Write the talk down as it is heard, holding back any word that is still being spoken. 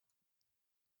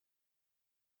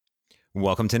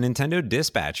Welcome to Nintendo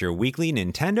Dispatch, your weekly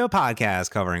Nintendo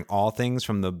podcast covering all things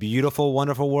from the beautiful,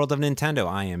 wonderful world of Nintendo.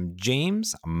 I am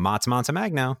James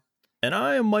Montemagno. And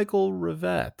I am Michael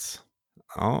Rivette.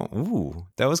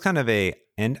 That was kind of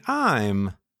and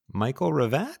I'm Michael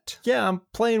Rivette? Yeah, I'm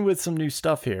playing with some new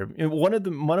stuff here. One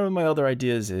of my other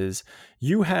ideas is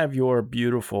you have your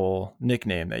beautiful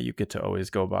nickname that you get to always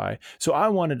go by. So I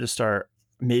wanted to start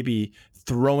maybe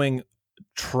throwing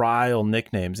trial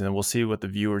nicknames and then we'll see what the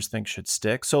viewers think should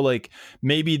stick. So like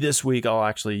maybe this week I'll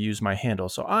actually use my handle.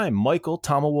 So I'm Michael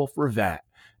Tomawolf Rivette.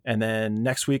 And then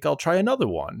next week I'll try another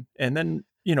one. And then,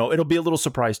 it'll be a little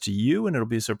surprise to you and it'll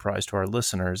be a surprise to our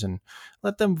listeners, and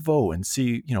let them vote and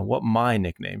see, what my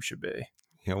nickname should be.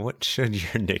 Yeah, what should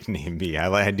your nickname be?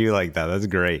 I do like that. That's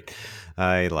great.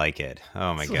 I like it.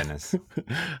 Oh my goodness.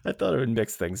 I thought it would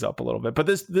mix things up a little bit, but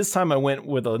this time I went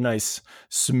with a nice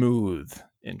smooth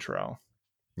intro.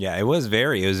 Yeah, it was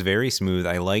very smooth.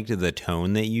 I liked the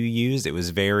tone that you used. It was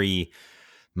very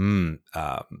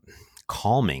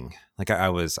calming. Like I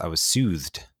was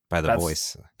soothed by the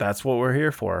voice. That's what we're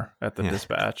here for at the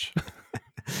Dispatch.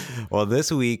 Well, this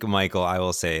week, Michael, I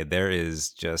will say there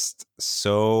is just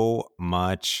so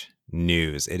much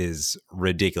news. It is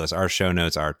ridiculous. Our show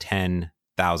notes are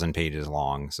 10,000 pages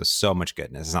long. So much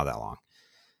goodness. It's not that long.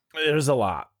 There's a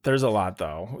lot,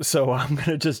 though. So I'm going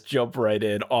to just jump right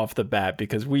in off the bat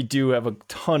because we do have a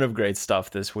ton of great stuff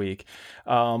this week.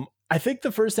 I think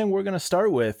the first thing we're going to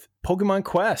start with, Pokemon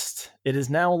Quest. It is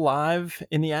now live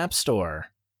in the App Store.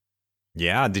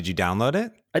 Yeah. Did you download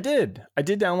it? I did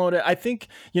download it. I think,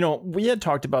 we had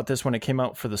talked about this when it came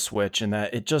out for the Switch, and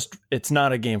that it's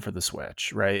not a game for the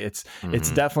Switch, right? It's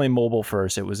definitely mobile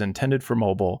first. It was intended for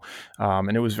mobile.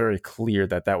 And it was very clear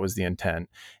that was the intent.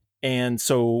 And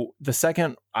so the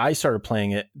second I started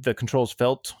playing it, the controls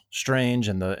felt strange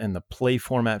and the play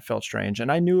format felt strange.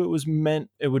 And I knew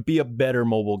it would be a better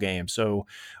mobile game. So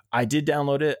I did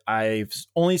download it. I've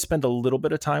only spent a little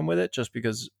bit of time with it just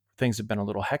because things have been a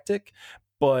little hectic,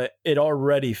 but it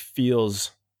already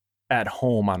feels at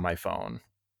home on my phone.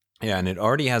 Yeah, and it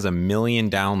already has 1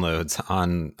 million downloads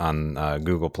on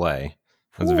Google Play.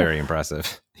 That's very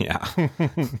impressive. Yeah,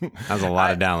 has a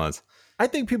lot of downloads. I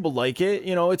think people like it.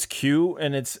 It's cute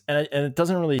and it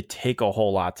doesn't really take a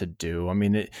whole lot to do. I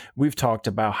mean, we've talked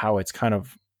about how it's kind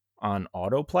of on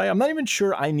autoplay. I'm not even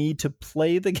sure I need to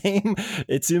play the game.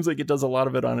 It seems like it does a lot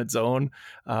of it on its own.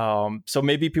 So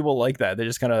maybe people like that. They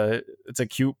just it's a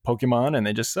cute Pokemon and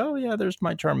they just, oh yeah, there's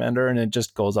my Charmander, and it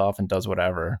just goes off and does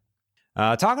whatever.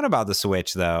 Talking about the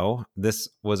Switch, though, this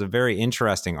was a very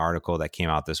interesting article that came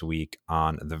out this week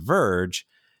on The Verge,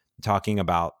 talking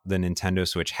about the Nintendo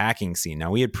Switch hacking scene. Now,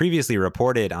 we had previously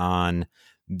reported on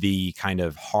the kind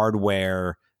of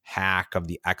hardware hack of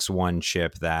the X1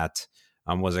 chip that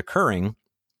was occurring,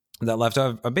 that left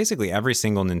basically every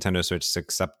single Nintendo Switch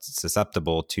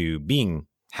susceptible to being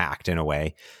hacked in a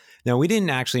way. Now, we didn't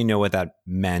actually know what that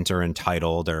meant or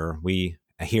entitled, or we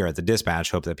here at the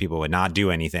Dispatch hope that people would not do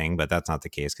anything, but that's not the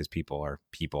case because people are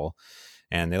people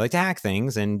and they like to hack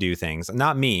things and do things.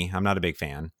 Not me. I'm not a big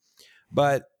fan.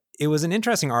 But it was an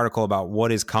interesting article about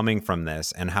what is coming from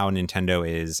this and how Nintendo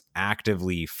is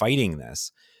actively fighting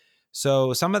this.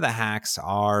 So some of the hacks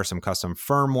are some custom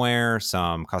firmware,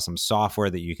 some custom software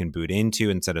that you can boot into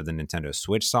instead of the Nintendo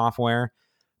Switch software.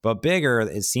 But bigger,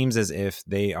 it seems as if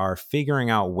they are figuring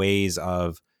out ways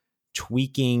of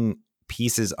tweaking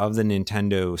pieces of the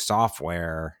Nintendo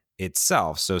software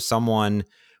itself. So someone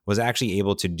was actually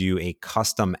able to do a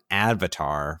custom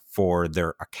avatar for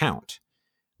their account,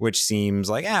 which seems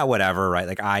like, whatever, right?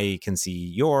 Like I can see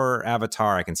your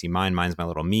avatar, I can see mine. Mine's my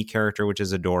little me character, which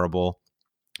is adorable.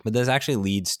 But this actually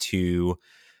leads to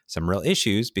some real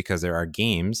issues because there are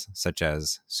games such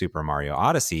as Super Mario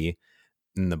Odyssey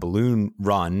in the balloon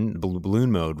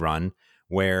mode run,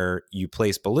 where you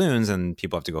place balloons and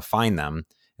people have to go find them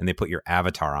and they put your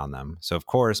avatar on them. So of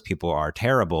course people are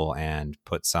terrible and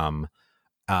put some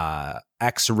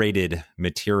X-rated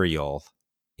material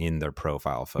in their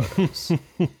profile photos,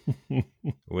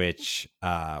 which,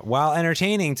 while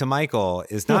entertaining to Michael,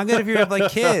 is not good if you have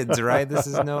like kids, right? This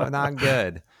is not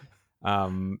good.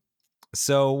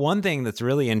 So one thing that's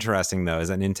really interesting, though, is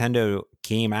that Nintendo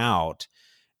came out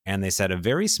and they said a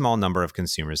very small number of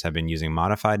consumers have been using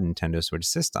modified Nintendo Switch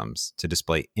systems to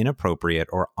display inappropriate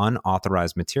or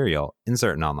unauthorized material in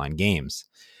certain online games.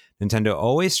 Nintendo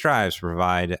always strives to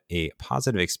provide a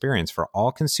positive experience for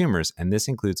all consumers, and this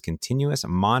includes continuous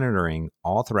monitoring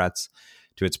all threats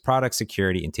to its product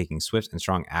security and taking swift and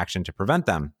strong action to prevent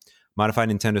them. Modified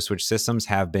Nintendo Switch systems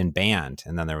have been banned.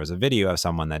 And then there was a video of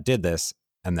someone that did this,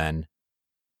 and then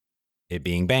it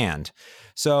being banned.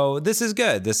 So this is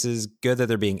good. This is good that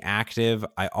they're being active.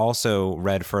 I also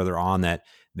read further on that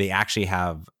they actually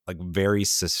have like very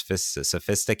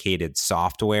sophisticated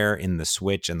software in the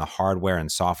Switch and the hardware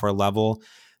and software level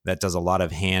that does a lot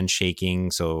of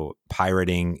handshaking. So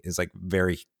pirating is like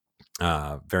very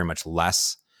much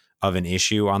less of an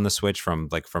issue on the Switch from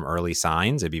early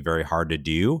signs. It'd be very hard to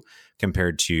do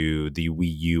compared to the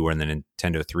Wii U or the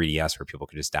Nintendo 3DS where people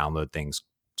could just download things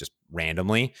just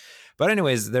randomly. But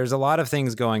anyways, there's a lot of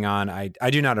things going on. I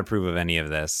do not approve of any of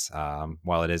this,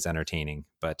 while it is entertaining.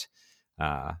 But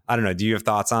I don't know. Do you have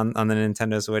thoughts on the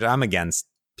Nintendo Switch? I'm against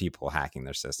people hacking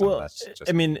their system. Well,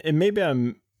 I mean, and maybe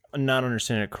I'm not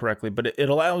understanding it correctly, but it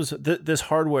allows this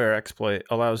hardware exploit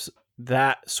allows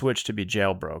that Switch to be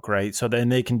jailbroke, right? So then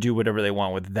they can do whatever they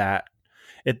want with that.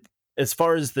 It, as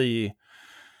far as the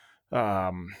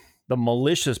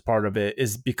malicious part of it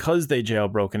is because they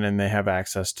jailbroken and they have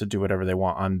access to do whatever they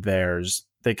want on theirs,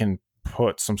 they can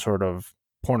put some sort of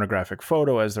pornographic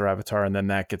photo as their avatar, and then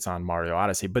that gets on Mario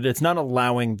Odyssey. But it's not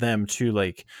allowing them to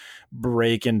like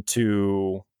break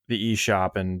into the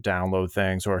eShop and download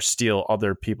things or steal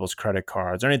other people's credit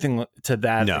cards or anything to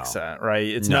that extent, right?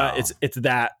 It's not.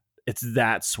 It's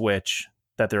that Switch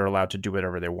that they're allowed to do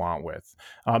whatever they want with.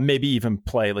 Maybe even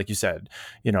play, like you said,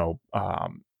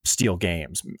 steal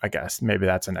games. I guess maybe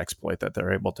that's an exploit that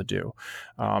they're able to do.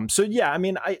 So yeah, I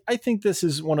mean, I think this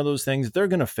is one of those things. They're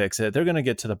going to fix it. They're going to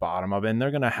get to the bottom of it, and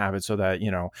they're going to have it so that,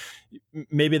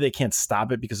 maybe they can't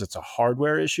stop it because it's a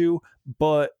hardware issue,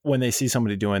 but when they see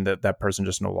somebody doing that person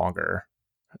just no longer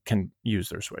can use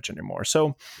their Switch anymore.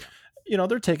 So,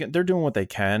 they're doing what they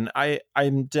can.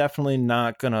 I'm definitely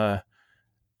gonna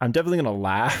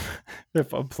laugh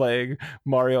if I'm playing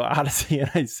Mario Odyssey and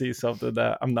I see something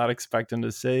that I'm not expecting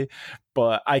to see,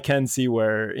 but I can see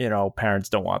where, parents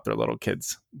don't want their little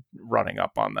kids running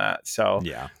up on that. So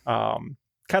yeah,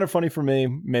 kind of funny for me,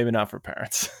 maybe not for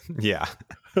parents. Yeah.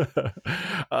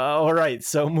 All right.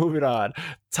 So moving on,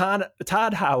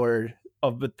 Todd Howard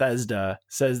of Bethesda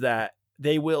says that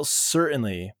they will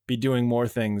certainly be doing more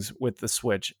things with the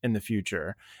Switch in the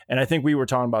future. And I think we were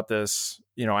talking about this,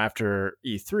 after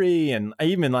E3 and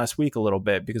even last week a little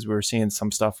bit, because we were seeing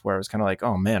some stuff where it was kind of like,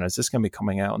 oh man, is this going to be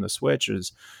coming out on the Switch?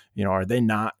 Are they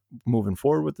not moving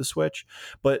forward with the Switch?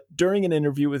 But during an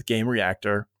interview with Game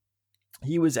Reactor,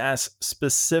 he was asked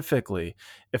specifically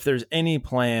if there's any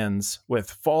plans with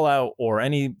Fallout or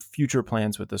any future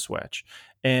plans with the Switch.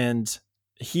 And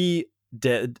he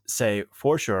did say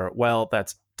for sure, well,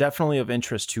 that's definitely of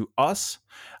interest to us.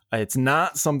 It's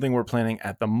not something we're planning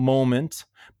at the moment,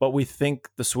 but we think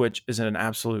the Switch is an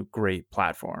absolute great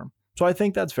platform. So I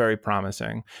think that's very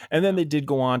promising. And then they did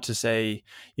go on to say,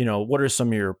 what are some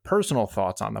of your personal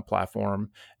thoughts on the platform?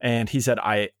 And he said,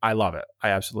 I love it. I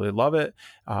absolutely love it.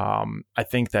 I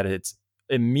think that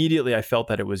I felt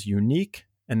that it was unique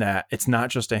and that it's not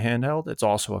just a handheld, it's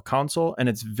also a console, and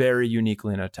it's very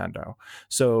uniquely Nintendo.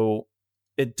 So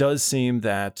it does seem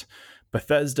that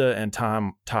Bethesda and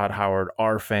Todd Howard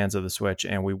are fans of the Switch,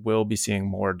 and we will be seeing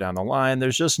more down the line.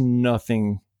 There's just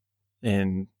nothing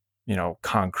in,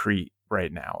 concrete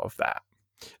right now of that.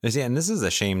 Yeah, and this is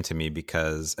a shame to me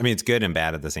because, it's good and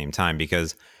bad at the same time,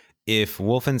 because if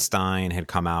Wolfenstein had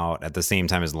come out at the same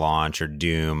time as launch, or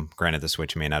Doom, granted the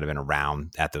Switch may not have been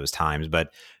around at those times,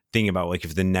 but thinking about like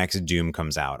if the next Doom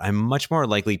comes out, I'm much more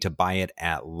likely to buy it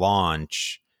at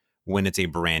launch when it's a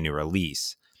brand new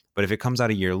release. But if it comes out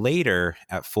a year later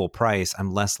at full price,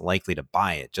 I'm less likely to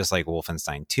buy it, just like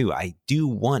Wolfenstein 2. I do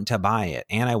want to buy it,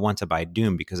 and I want to buy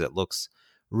Doom because it looks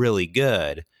really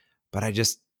good. But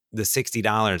the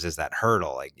 $60 is that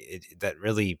hurdle. Like that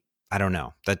really, I don't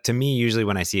know. That to me, usually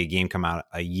when I see a game come out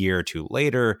a year or two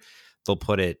later, they'll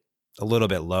put it a little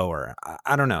bit lower.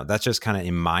 I don't know. That's just kind of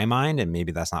in my mind, and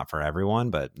maybe that's not for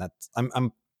everyone, but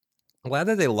I'm glad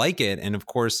that they like it. And of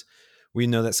course, we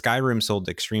know that Skyrim sold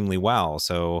extremely well,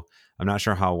 so I'm not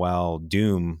sure how well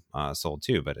Doom sold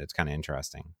too, but it's kind of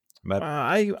interesting. But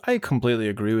I completely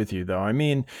agree with you, though.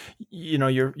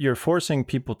 You're forcing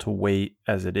people to wait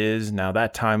as it is. Now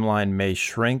that timeline may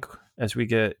shrink as we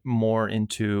get more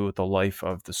into the life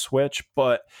of the Switch,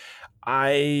 but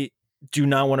I do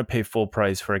not want to pay full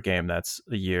price for a game that's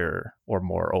a year or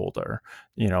more older,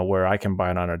 where I can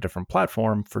buy it on a different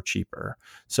platform for cheaper.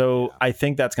 So yeah. I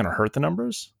think that's going to hurt the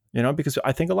numbers. Because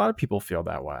I think a lot of people feel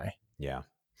that way. Yeah.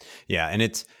 Yeah. And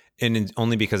it's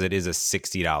only because it is a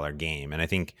 $60 game. And I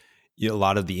think a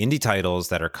lot of the indie titles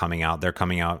that are coming out, they're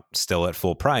coming out still at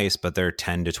full price, but they're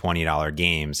 $10 to $20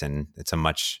 games. And it's a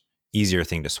much easier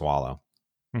thing to swallow.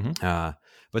 Mm-hmm.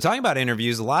 But talking about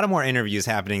interviews, a lot of more interviews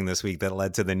happening this week that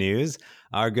led to the news.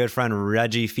 Our good friend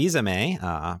Reggie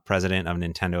Fils-Aimé, president of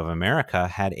Nintendo of America,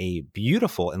 had a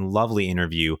beautiful and lovely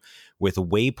interview with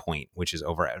Waypoint, which is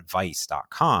over at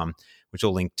Vice.com, which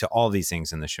will link to all these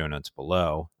things in the show notes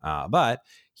below. But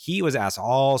he was asked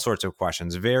all sorts of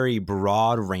questions, very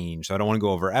broad range. So I don't want to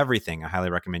go over everything. I highly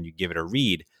recommend you give it a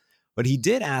read. But he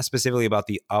did ask specifically about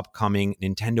the upcoming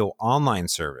Nintendo Online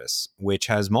service, which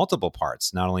has multiple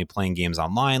parts, not only playing games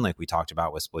online like we talked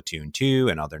about with Splatoon 2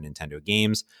 and other Nintendo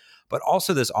games, but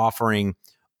also this offering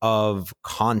of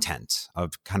content,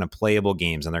 of kind of playable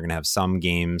games. And they're going to have some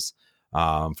games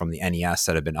from the NES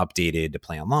that have been updated to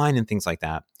play online and things like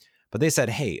that. But they said,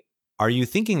 hey, are you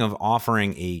thinking of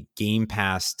offering a Game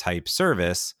Pass type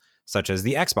service, such as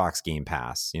the Xbox Game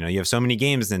Pass? You know, you have so many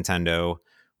games, Nintendo.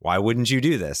 Why wouldn't you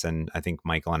do this? And I think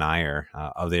Michael and I are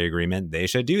of the agreement they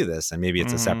should do this. And maybe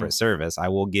it's a separate service. I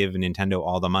will give Nintendo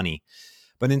all the money.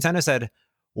 But Nintendo said,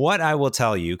 what I will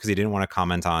tell you, because he didn't want to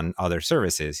comment on other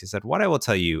services, he said, what I will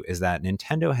tell you is that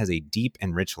Nintendo has a deep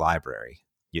and rich library.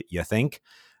 You think?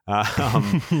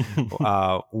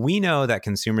 We know that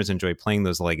consumers enjoy playing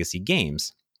those legacy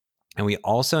games. And we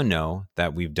also know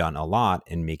that we've done a lot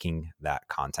in making that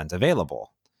content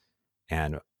available.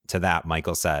 And to that,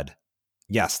 Michael said,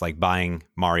 yes, like buying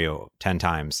Mario 10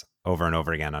 times over and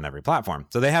over again on every platform.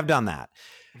 So they have done that.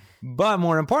 But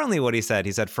more importantly, what he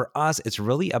said, for us, it's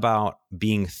really about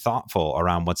being thoughtful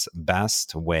around what's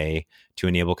best way to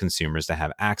enable consumers to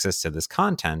have access to this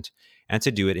content and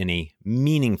to do it in a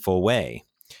meaningful way.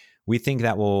 We think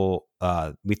that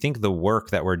we think the work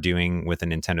that we're doing with the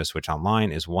Nintendo Switch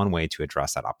Online is one way to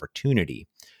address that opportunity.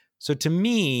 So to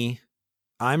me,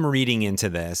 I'm reading into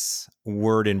this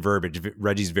word and verbiage.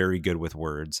 Reggie's very good with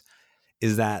words,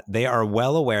 is that they are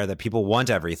well aware that people want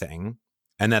everything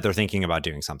and that they're thinking about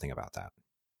doing something about that.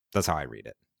 That's how I read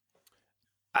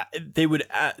it. They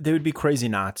would be crazy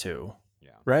not to,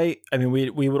 yeah. Right? I mean,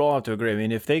 we would all have to agree. I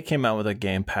mean, if they came out with a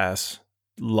Game Pass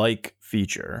like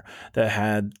feature that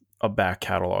had a back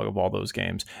catalog of all those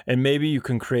games, and maybe you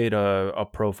can create a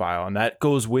profile and that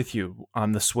goes with you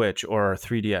on the Switch or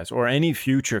 3DS or any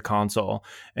future console,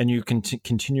 and you can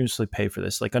continuously pay for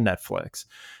this like a Netflix.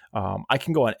 I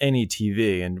can go on any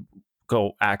TV and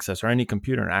go access, or any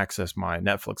computer and access my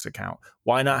Netflix account.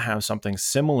 Why not have something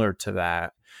similar to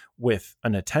that with a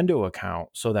Nintendo account,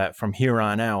 so that from here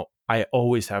on out I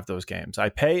always have those games. I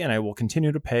pay and I will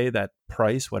continue to pay that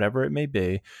price, whatever it may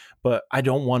be, but I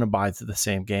don't want to buy the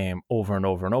same game over and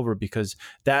over and over, because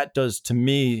that does, to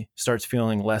me, starts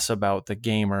feeling less about the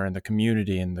gamer and the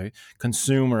community and the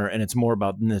consumer, and it's more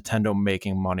about Nintendo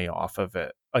making money off of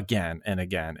it again and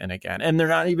again and again. And they're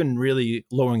not even really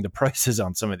lowering the prices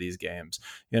on some of these games.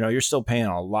 You know, you're still paying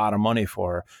a lot of money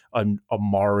for a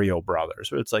Mario Brothers.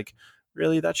 So it's like,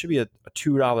 really, that should be a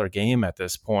 $2 game at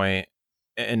this point.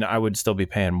 And I would still be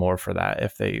paying more for that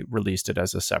if they released it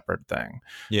as a separate thing.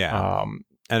 Yeah.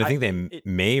 And I think they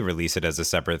may release it as a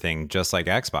separate thing, just like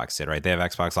Xbox did, right? They have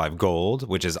Xbox Live Gold,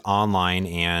 which is online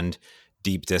and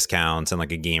deep discounts and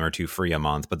like a game or two free a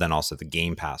month, but then also the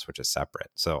Game Pass, which is separate.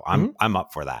 So I'm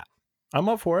up for that. I'm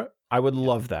up for it. I would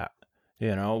love that.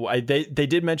 You know, they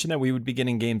did mention that we would be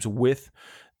getting games with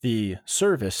the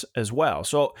service as well.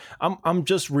 So I'm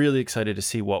just really excited to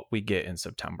see what we get in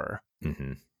September.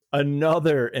 Mm-hmm.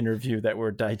 Another interview that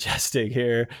we're digesting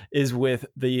here is with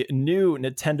the new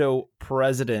Nintendo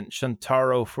president,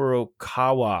 Shuntaro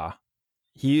Furukawa.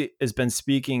 He has been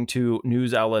speaking to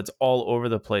news outlets all over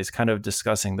the place, kind of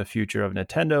discussing the future of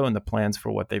Nintendo and the plans for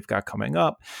what they've got coming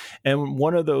up. And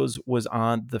one of those was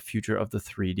on the future of the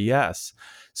 3DS.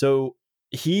 So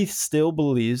he still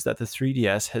believes that the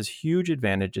 3DS has huge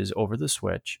advantages over the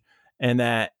Switch, and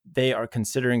that they are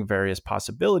considering various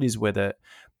possibilities with it,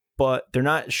 but they're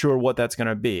not sure what that's going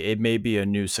to be. It may be a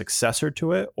new successor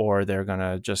to it, or they're going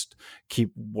to just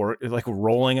keep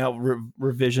rolling out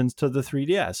revisions to the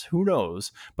 3DS. Who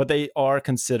knows? But they are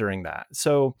considering that.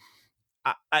 So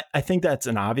I think that's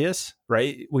an obvious,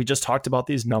 right? We just talked about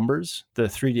these numbers. The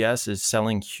 3DS is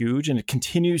selling huge, and it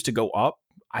continues to go up.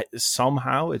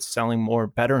 Somehow it's selling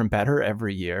better and better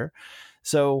every year.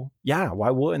 So yeah, why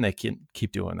wouldn't they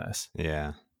keep doing this?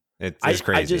 Yeah, it's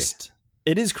crazy.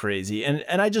 It is crazy.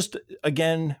 And I just,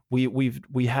 again,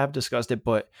 we have discussed it,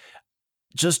 but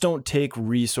just don't take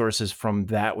resources from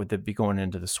that with it be going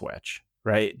into the Switch,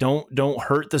 right? Don't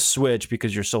hurt the Switch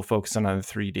because you're still focusing on the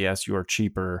 3DS, your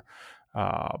cheaper,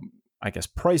 I guess,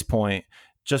 price point,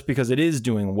 just because it is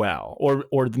doing well,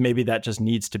 or maybe that just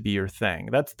needs to be your thing.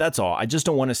 That's all. I just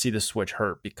don't want to see the Switch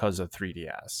hurt because of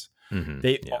 3DS. Mm-hmm.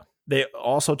 They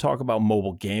also talk about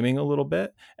mobile gaming a little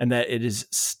bit, and that it is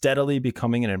steadily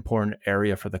becoming an important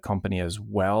area for the company as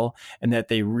well, and that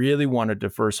they really want to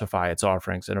diversify its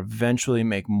offerings and eventually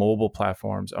make mobile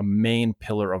platforms a main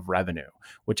pillar of revenue,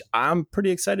 which I'm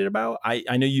pretty excited about.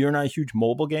 I know you're not a huge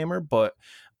mobile gamer, but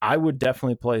I would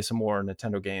definitely play some more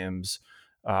Nintendo games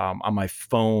on my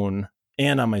phone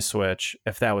and on my Switch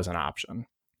if that was an option.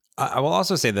 I will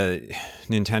also say that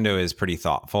Nintendo is pretty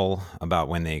thoughtful about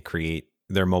when they create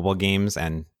their mobile games,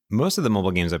 and most of the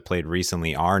mobile games I've played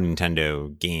recently are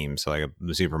Nintendo games, so like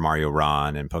the Super Mario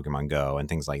Run and Pokemon Go and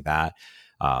things like that.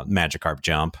 Magikarp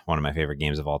Jump, one of my favorite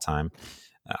games of all time.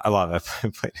 I love it. I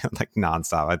played it like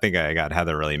nonstop. I think I got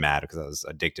Heather really mad because I was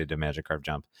addicted to Magikarp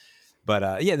Jump.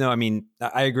 But yeah, no, I mean,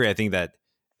 I agree. I think that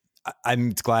I'm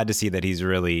glad to see that he's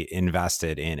really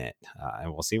invested in it,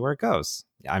 and we'll see where it goes.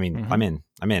 I mean, I'm in.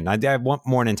 I want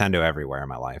more Nintendo everywhere in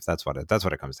my life. That's what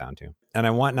it comes down to. And I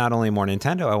want not only more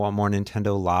Nintendo, I want more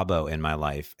Nintendo Labo in my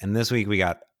life. And this week we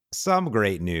got some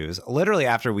great news. Literally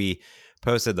after we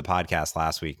posted the podcast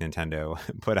last week, Nintendo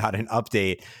put out an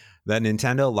update that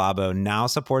Nintendo Labo now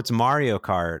supports Mario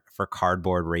Kart for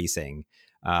cardboard racing.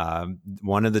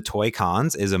 One of the toy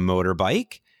cons is a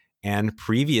motorbike. And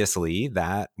previously,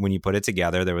 that when you put it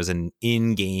together, there was an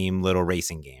in-game little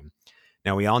racing game.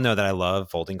 Now, we all know that I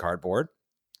love folding cardboard,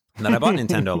 and that I bought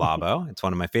Nintendo Labo. It's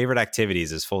one of my favorite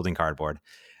activities is folding cardboard.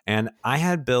 And I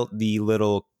had built the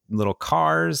little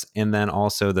cars and then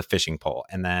also the fishing pole.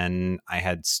 And then I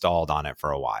had stalled on it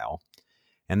for a while.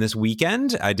 And this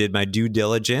weekend, I did my due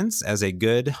diligence as a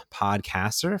good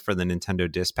podcaster for the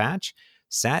Nintendo Dispatch,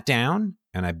 sat down,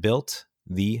 and I built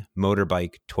the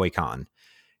motorbike Toy-Con.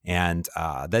 And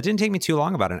that didn't take me too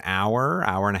long, about an hour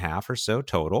and a half or so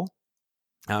total.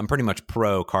 I'm pretty much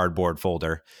pro cardboard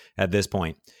folder at this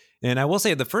point. And I will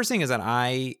say the first thing is that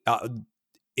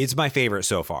it's my favorite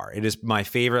so far. It is my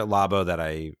favorite Labo that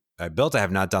I built. I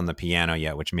have not done the piano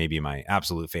yet, which may be my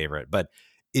absolute favorite, but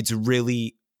it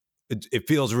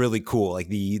feels really cool. Like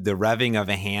the revving of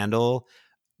a handle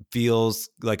feels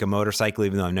like a motorcycle,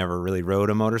 even though I've never really rode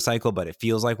a motorcycle, but it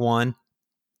feels like one.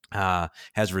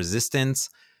 Has resistance.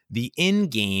 The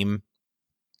in-game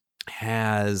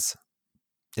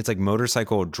it's like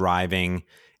motorcycle driving.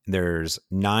 There's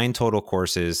 9 total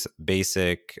courses,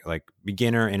 basic, like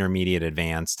beginner, intermediate,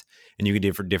 advanced, and you can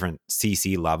do for different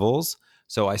CC levels.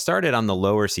 So I started on the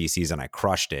lower CCs and I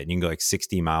crushed it. You can go like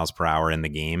 60 miles per hour in the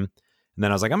game. And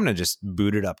then I was like, I'm going to just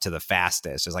boot it up to the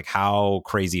fastest. It's like, how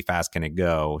crazy fast can it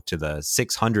go to the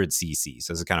 600 CC?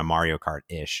 So it's kind of Mario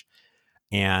Kart-ish.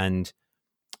 And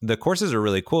the courses are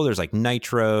really cool. There's like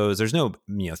nitros. There's no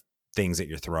things that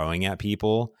you're throwing at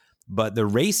people, but the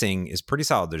racing is pretty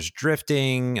solid. There's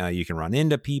drifting. You can run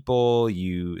into people.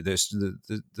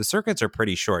 The circuits are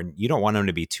pretty short. You don't want them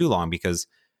to be too long because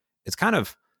it's kind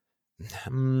of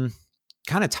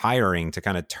tiring to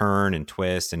kind of turn and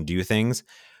twist and do things.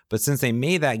 But since they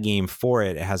made that game for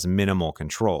it, it has minimal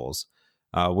controls.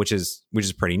 Which is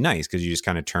pretty nice because you just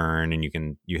kind of turn and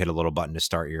you hit a little button to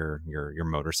start your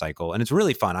motorcycle, and it's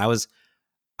really fun.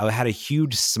 I had a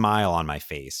huge smile on my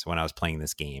face when I was playing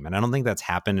this game, and I don't think that's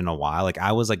happened in a while. Like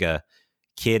I was like a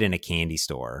kid in a candy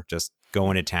store, just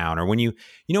going to town, or when you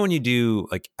do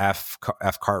like F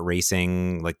kart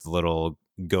racing, like the little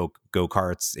go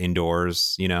karts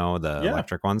indoors, the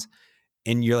electric ones.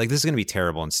 And you're like, this is going to be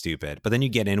terrible and stupid. But then you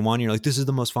get in one, you're like, this is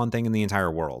the most fun thing in the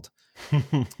entire world.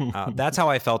 That's how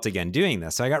I felt again doing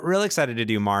this. So I got really excited to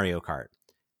do Mario Kart.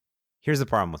 Here's the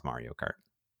problem with Mario Kart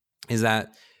is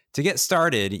that to get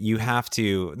started, you have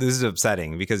to, this is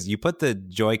upsetting because you put the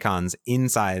Joy-Cons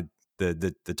inside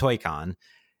the Toy-Con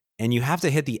and you have to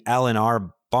hit the L and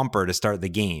R bumper to start the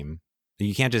game.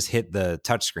 You can't just hit the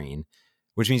touchscreen,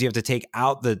 which means you have to take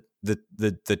out the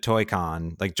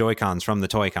Toy-Con, like Joy-Cons from the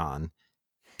Toy-Con,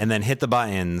 and then hit the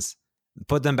buttons,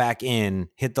 put them back in,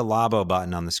 hit the Labo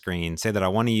button on the screen, say that I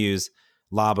want to use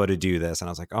Labo to do this. And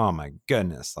I was like, oh my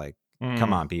goodness, like,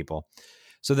 come on, people.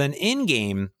 So then in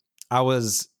game, I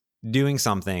was doing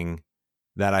something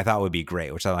that I thought would be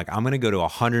great, which I'm going to go to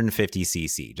 150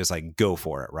 cc, just like go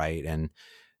for it. Right. And,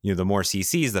 the more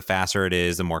cc's, the faster it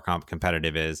is, the more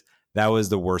competitive it is. That was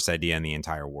the worst idea in the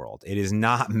entire world. It is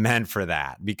not meant for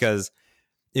that because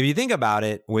if you think about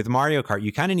it, with Mario Kart,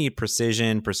 you kind of need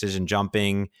precision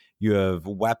jumping. You have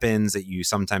weapons that you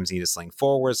sometimes need to sling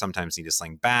forward, sometimes need to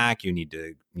sling back. You need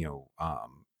to,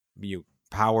 you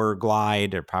power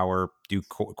glide or power do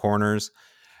corners.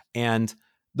 And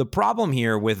the problem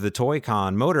here with the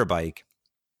Toy-Con motorbike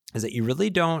is that you really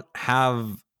don't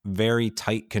have very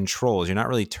tight controls. You're not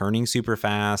really turning super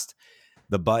fast.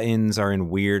 The buttons are in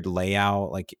weird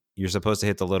layout. Like you're supposed to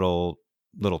hit the little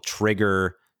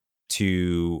trigger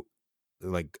to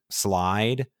like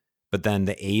slide, but then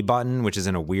the A button, which is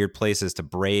in a weird place, is to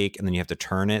brake, and then you have to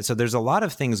turn it. So there's a lot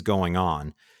of things going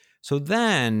on. So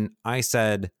then I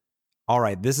said, all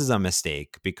right, this is a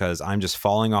mistake because I'm just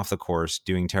falling off the course,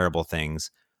 doing terrible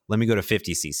things. Let me go to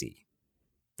 50cc.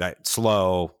 That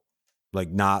slow, like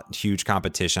not huge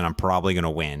competition. I'm probably going to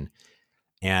win.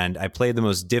 And I played the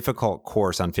most difficult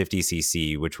course on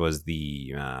 50cc, which was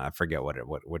the I forget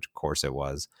which course it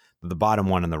was, the bottom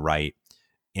one on the right,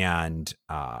 and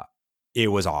it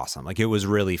was awesome. Like, it was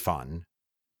really fun.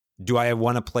 Do I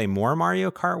want to play more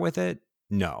Mario Kart with it?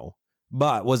 No.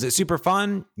 But was it super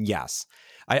fun? Yes.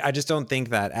 I just don't think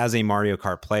that as a Mario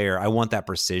Kart player, I want that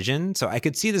precision. So I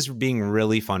could see this being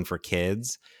really fun for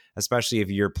kids, especially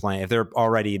if they're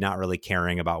already not really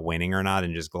caring about winning or not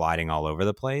and just gliding all over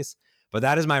the place. But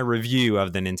that is my review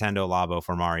of the Nintendo Labo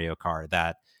for Mario Kart.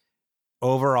 That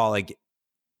overall, like,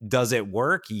 does it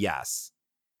work? Yes.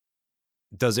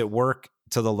 Does it work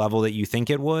to the level that you think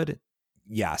it would?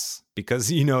 Yes, because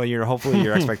hopefully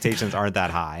your expectations aren't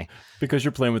that high. Because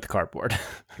you're playing with cardboard.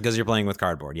 Because you're playing with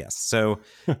cardboard, yes. So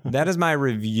that is my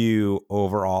review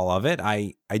overall of it.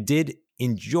 I did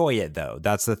enjoy it, though.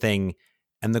 That's the thing.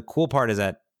 And the cool part is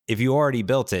that if you already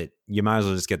built it, you might as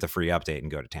well just get the free update and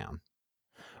go to town.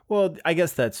 Well, I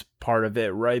guess that's part of it,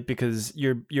 right? Because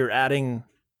you're adding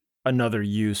another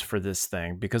use for this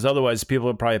thing, because otherwise people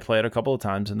would probably play it a couple of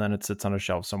times and then it sits on a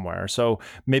shelf somewhere. So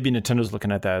maybe Nintendo's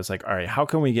looking at that as like, all right, how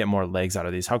can we get more legs out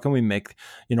of these? How can we make,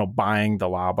 buying the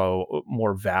Labo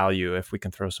more value if we can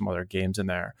throw some other games in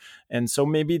there? And so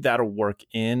maybe that'll work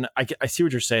in. I see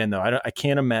what you're saying, though. I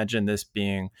can't imagine this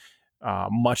being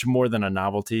much more than a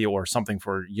novelty or something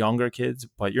for younger kids,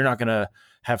 but you're not going to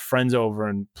have friends over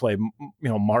and play,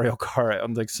 Mario Kart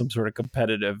on like some sort of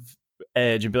competitive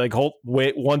edge and be like,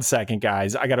 wait 1 second,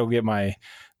 guys, I gotta go get my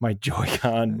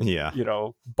Joy-Con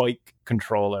bike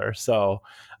controller. So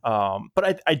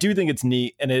but I do think it's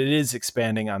neat, and it is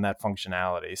expanding on that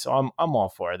functionality, so I'm all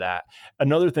for that.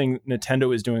 Another thing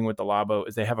Nintendo is doing with the Labo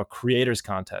is they have a creators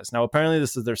contest. Now apparently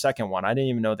this is their second one. I didn't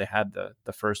even know they had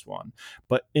the first one.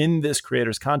 But in this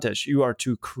creators contest, you are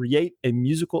to create a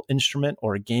musical instrument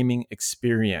or a gaming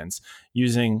experience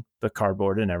using the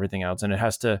cardboard and everything else. And it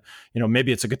has to,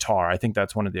 maybe it's a guitar. I think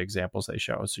that's one of the examples they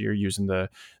show. So you're using the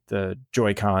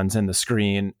Joy-Cons and the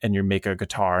screen, and you make a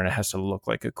guitar, and it has to look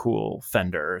like a cool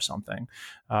Fender or something.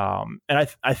 And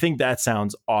I think that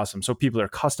sounds awesome. So people are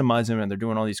customizing them, and they're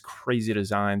doing all these crazy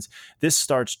designs. This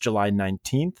starts July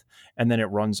 19th, and then it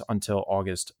runs until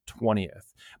August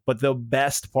 20th. But the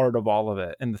best part of all of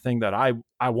it, and the thing that I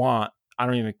want, I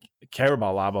don't even care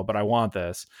about Labo, but I want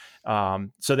this.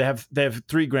 So they have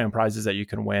 3 grand prizes that you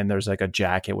can win. There's like a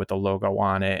jacket with the logo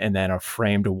on it, and then a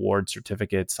framed award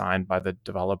certificate signed by the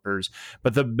developers.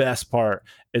 But the best part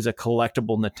is a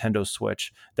collectible Nintendo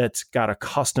Switch that's got a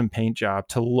custom paint job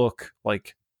to look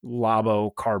like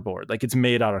Labo cardboard. Like, it's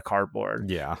made out of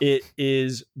cardboard. Yeah, it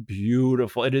is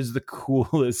beautiful. It is the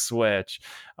coolest Switch.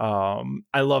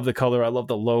 I love the color. I love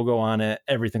the logo on it.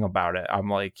 Everything about it.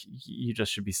 I'm like, you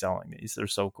just should be selling these. They're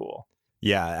so cool.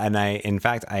 Yeah, and in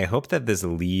fact, I hope that this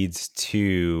leads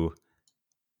to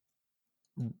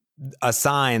a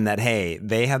sign that, hey,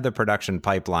 they have the production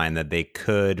pipeline that they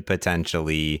could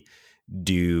potentially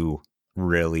do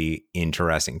really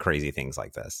interesting, crazy things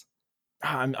like this.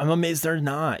 I'm amazed they're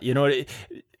not.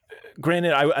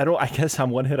 Granted, I guess on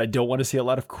one hand, I don't want to see a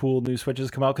lot of cool new Switches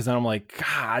come out, because then I'm like,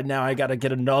 God, now I got to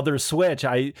get another Switch.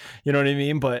 You know what I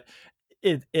mean? But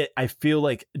I feel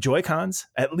like Joy-Cons,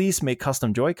 at least make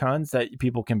custom Joy-Cons that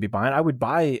people can be buying. I would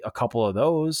buy a couple of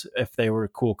those if they were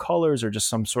cool colors or just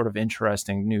some sort of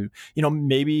interesting new,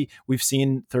 maybe we've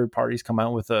seen third parties come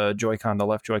out with a Joy-Con, the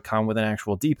left Joy-Con with an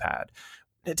actual D-pad.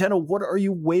 Nintendo, what are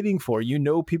you waiting for?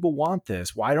 People want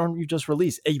this. Why don't you just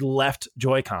release a left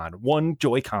Joy-Con, one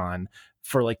Joy-Con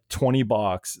for like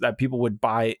 $20 that people would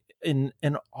buy in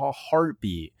a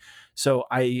heartbeat? So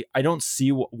I don't see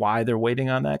why they're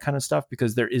waiting on that kind of stuff,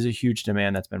 because there is a huge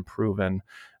demand that's been proven.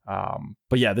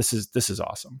 But yeah, this is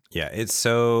awesome. Yeah, it's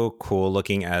so cool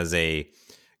looking as a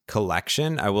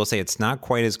collection. I will say it's not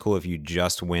quite as cool if you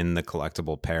just win the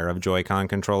collectible pair of Joy-Con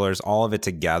controllers. All of it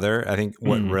together, I think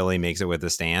what really makes it with the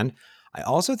stand. I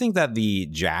also think that the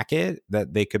jacket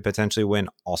that they could potentially win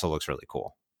also looks really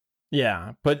cool.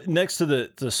 Yeah, but next to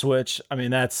the Switch, I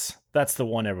mean, that's the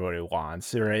one everybody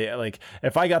wants, right? Like,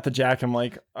 if I got the jacket, I'm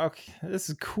like, okay, this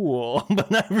is cool,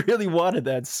 but I really wanted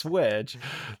that Switch.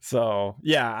 So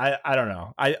yeah, I don't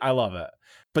know. I love it.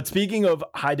 But speaking of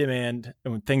high demand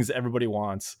and things that everybody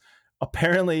wants,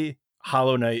 apparently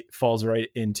Hollow Knight falls right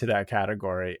into that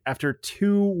category. After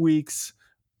 2 weeks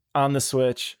on the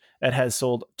Switch, it has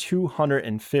sold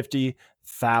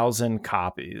 100,000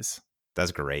 copies.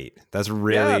 That's great. That's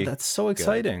really that's so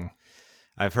exciting. Good.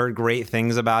 I've heard great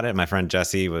things about it. My friend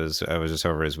Jesse was just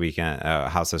over his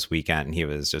house this weekend, and he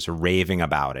was just raving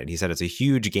about it. He said it's a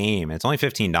huge game. It's only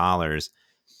 $15,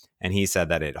 and he said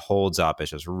that it holds up.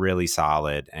 It's just really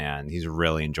solid, and he's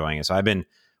really enjoying it. So I've been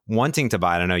wanting to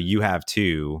buy it. I know you have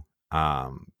too,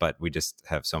 but we just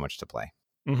have so much to play.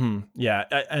 Mm-hmm. Yeah,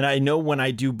 and I know when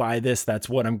I do buy this, that's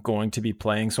what I'm going to be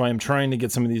playing. So I am trying to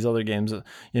get some of these other games,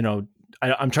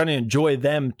 I'm trying to enjoy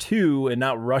them too and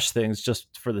not rush things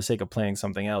just for the sake of playing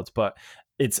something else. But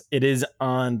it is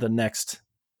on the next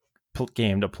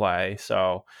game to play.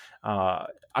 So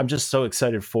I'm just so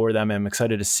excited for them. I'm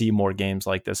excited to see more games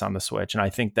like this on the Switch. And I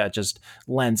think that just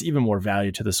lends even more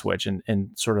value to the Switch and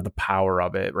sort of the power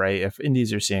of it, right? If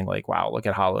indies are seeing like, wow, look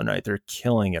at Hollow Knight, they're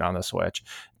killing it on the Switch.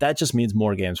 That just means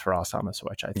more games for us on the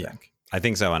Switch, I think. Yeah, I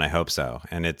think so. And I hope so.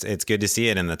 And it's good to see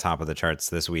it in the top of the charts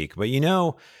this week. But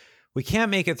we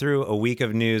can't make it through a week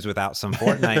of news without some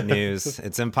Fortnite news.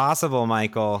 It's impossible,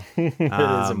 Michael. It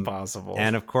is impossible.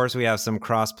 And of course, we have some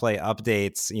crossplay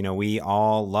updates. We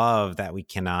all love that we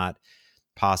cannot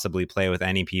possibly play with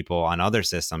any people on other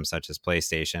systems such as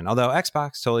PlayStation. Although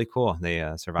Xbox, totally cool. They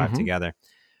survive together.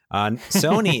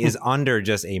 Sony is under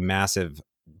just a massive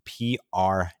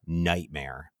PR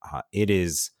nightmare. It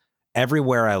is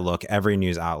everywhere I look. Every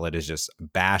news outlet is just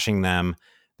bashing them.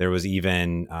 There was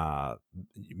even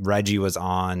Reggie was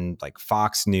on like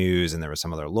Fox News, and there was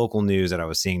some other local news that I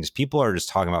was seeing. Just people are just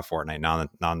talking about Fortnite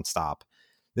nonstop.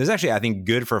 This is actually, I think,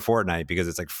 good for Fortnite because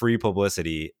it's like free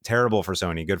publicity. Terrible for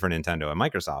Sony, good for Nintendo and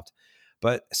Microsoft.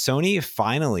 But Sony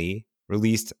finally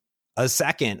released a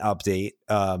second update,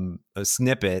 a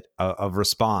snippet of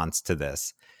response to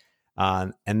this.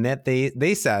 And that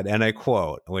they said, and I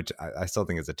quote, which I still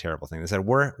think is a terrible thing. They said,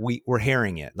 we're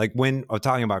hearing it. Like when I'm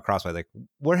talking about Crossplay, like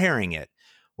we're hearing it.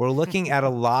 We're looking at a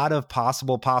lot of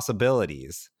possible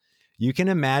possibilities. You can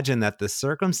imagine that the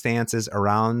circumstances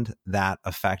around that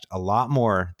affect a lot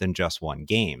more than just one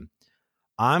game.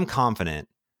 I'm confident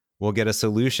we'll get a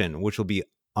solution which will be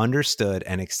understood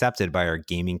and accepted by our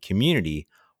gaming community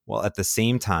while at the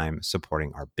same time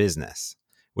supporting our business,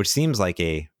 which seems like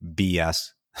a BS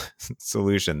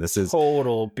solution. This is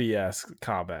total BS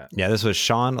comment. Yeah, this was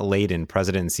Sean Layden,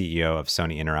 president and CEO of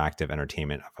Sony Interactive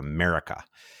Entertainment of America.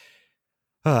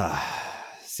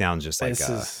 Sounds just like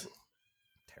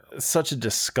such a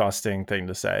disgusting thing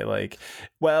to say. Like,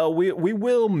 well, we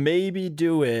will maybe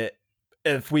do it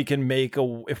if we can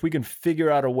figure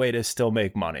out a way to still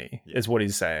make money, is what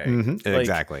he's saying. Mm-hmm. Like,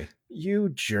 exactly. You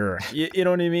jerk. You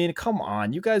know what I mean? Come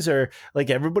on. You guys are like,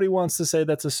 everybody wants to say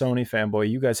that's a Sony fanboy.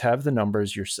 You guys have the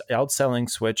numbers. You're outselling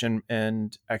Switch and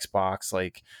Xbox,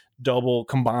 like double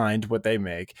combined what they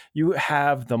make. You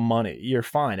have the money. You're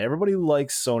fine. Everybody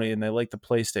likes Sony and they like the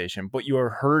PlayStation, but you are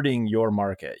hurting your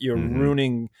market. You're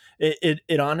ruining it.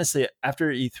 It honestly, after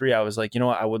E3, I was like, you know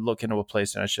what? I would look into a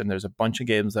PlayStation. There's a bunch of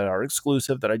games that are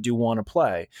exclusive that I do want to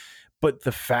play. But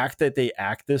the fact that they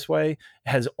act this way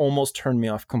has almost turned me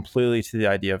off completely to the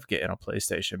idea of getting a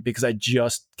PlayStation, because I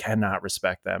just cannot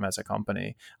respect them as a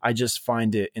company. I just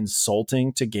find it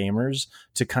insulting to gamers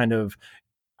to kind of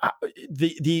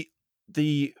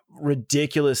the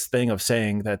ridiculous thing of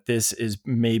saying that this is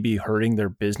maybe hurting their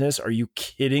business. Are you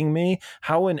kidding me?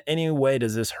 How in any way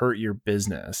does this hurt your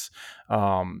business?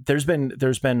 There's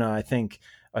been I think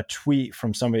a tweet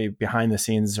from somebody behind the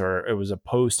scenes, or it was a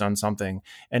post on something,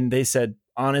 and they said,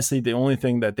 honestly, the only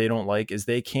thing that they don't like is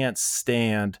they can't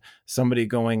stand somebody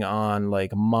going on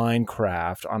like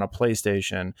Minecraft on a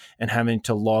PlayStation and having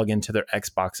to log into their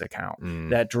Xbox account.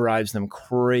 That drives them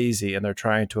crazy, and they're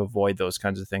trying to avoid those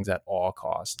kinds of things at all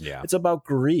costs. Yeah. It's about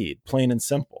greed, plain and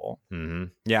simple. Mm-hmm.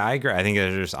 Yeah, I agree. I think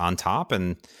they're just on top,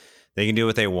 and they can do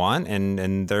what they want,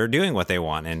 and they're doing what they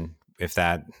want. And if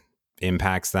that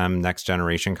impacts them next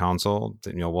generation console,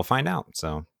 we'll find out.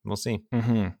 So we'll see.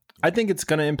 Mm-hmm. I think it's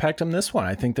going to impact them this one.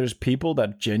 I think there's people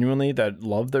that genuinely that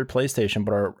love their PlayStation,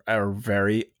 but are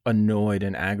very annoyed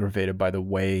and aggravated by the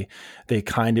way they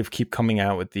kind of keep coming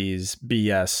out with these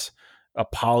BS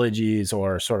apologies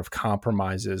or sort of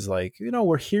compromises. Like,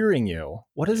 we're hearing you.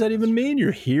 What does that even mean?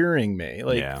 You're hearing me.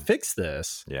 Like, fix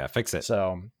this. Yeah, fix it.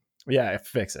 So, yeah,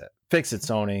 fix it. Fix it,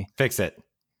 Sony. Fix it.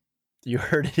 You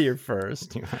heard it here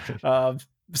first.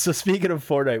 So speaking of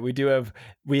Fortnite,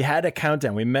 we had a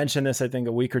countdown. We mentioned this, I think,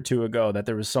 a week or two ago, that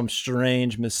there was some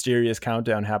strange, mysterious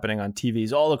countdown happening on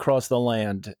TVs all across the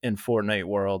land in Fortnite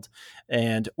world.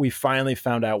 And we finally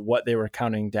found out what they were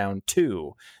counting down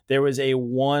to. There was a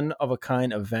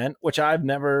one-of-a-kind event, which I've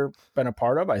never been a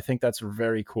part of. I think that's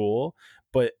very cool.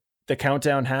 But the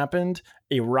countdown happened,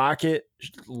 a rocket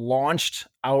launched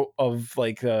out of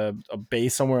like a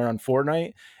base somewhere on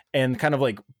Fortnite and kind of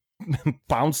like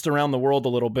bounced around the world a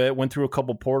little bit, went through a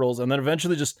couple portals, and then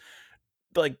eventually just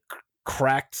like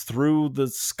cracked through the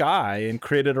sky and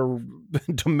created a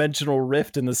dimensional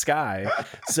rift in the sky.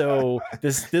 So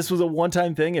this was a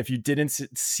one-time thing. If you didn't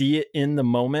see it in the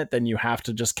moment, then you have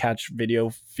to just catch video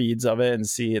feeds of it and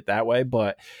see it that way.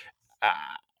 But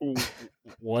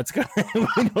what's gonna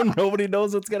nobody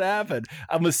knows what's gonna happen.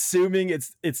 I'm assuming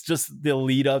it's just the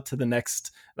lead up to the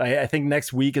next. I think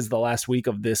next week is the last week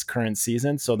of this current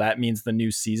season, so that means the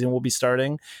new season will be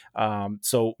starting.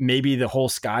 So maybe the whole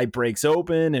sky breaks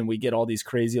open and we get all these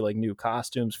crazy like new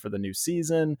costumes for the new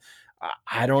season.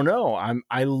 I don't know.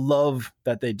 I love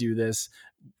that they do this.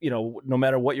 No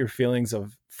matter what your feelings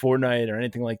of Fortnite or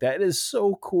anything like that, it is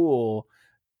so cool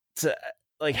to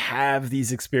like have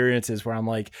these experiences where I'm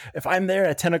like, if I'm there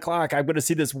at 10 o'clock, I'm going to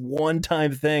see this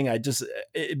one-time thing.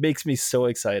 It makes me so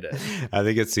excited. I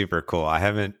think it's super cool. I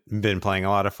haven't been playing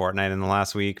a lot of Fortnite in the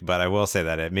last week, but I will say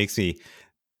that it makes me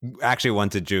actually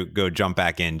want to go jump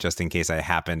back in just in case I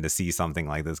happen to see something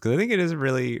like this. Cause I think it is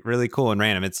really, really cool and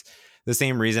random. It's the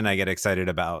same reason I get excited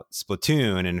about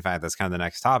Splatoon. And in fact, that's kind of the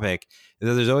next topic, is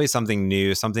that there's always something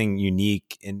new, something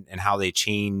unique in how they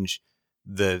change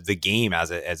the game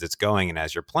as it's going and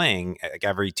as you're playing. Like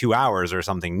every 2 hours or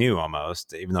something new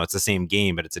almost, even though it's the same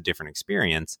game, but it's a different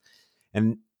experience.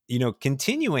 And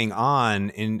continuing on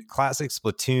in classic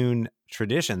Splatoon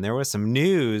tradition, there was some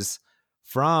news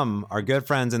from our good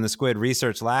friends in the Squid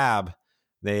Research Lab.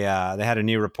 They had a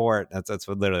new report. That's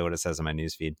literally what it says in my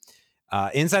newsfeed.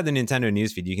 Inside the Nintendo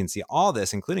newsfeed, you can see all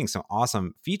this, including some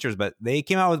awesome features, but they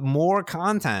came out with more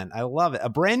content. I love it. A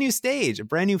brand new stage, a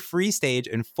brand new free stage,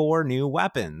 and 4 new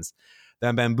weapons.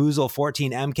 The Bamboozle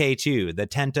 14 MK2, the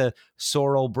Tenta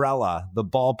Sorrelbrella, the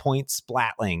Ballpoint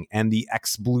Splatling, and the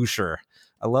X-Blusher.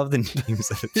 I love the names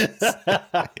of this.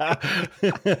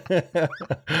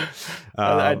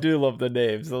 I do love the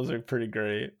names. Those are pretty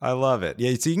great. I love it.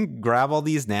 Yeah, so you can grab all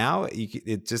these now.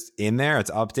 It's just in there. It's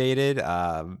updated.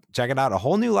 Check it out. A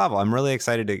whole new level. I'm really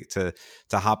excited to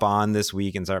hop on this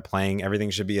week and start playing. Everything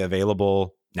should be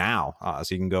available now,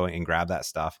 so you can go and grab that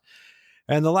stuff.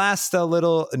 And the last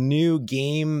little new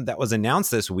game that was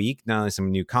announced this week, not only some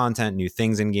new content, new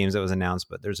things in games that was announced,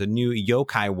 but there's a new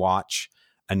Yokai Watch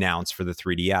announced for the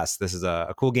 3DS. This is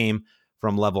a cool game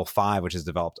from Level 5, which has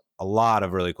developed a lot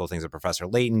of really cool things at Professor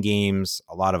Layton games,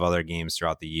 a lot of other games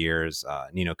throughout the years,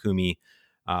 Ni no Kuni,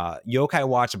 Yokai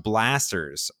Watch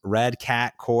Blasters, Red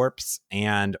Cat Corpse,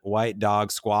 and White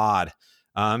Dog Squad.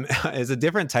 It's a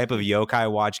different type of Yokai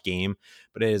Watch game,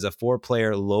 but it is a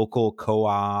 4-player local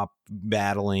co-op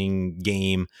battling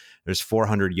game. There's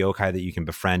 400 yokai that you can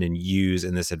befriend and use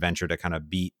in this adventure to kind of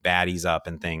beat baddies up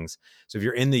and things. So if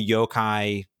you're in the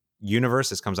yokai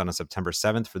universe, this comes out on September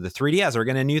 7th for the 3DS. We're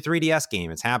getting a new 3DS game.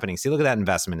 It's happening. See, look at that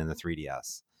investment in the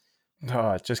 3DS.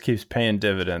 Oh, it just keeps paying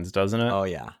dividends, doesn't it? Oh,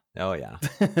 yeah. Oh, yeah.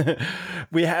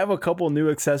 We have a couple new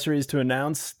accessories to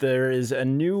announce. There is a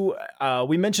new,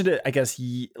 we mentioned it, I guess,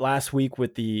 last week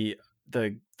with the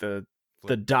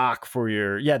dock for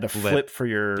your, the flip for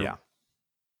your,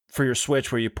 for your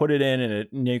Switch, where you put it in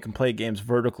and you can play games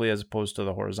vertically as opposed to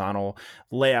the horizontal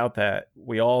layout that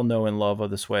we all know and love of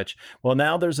the Switch. Well,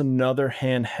 now there's another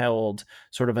handheld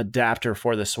sort of adapter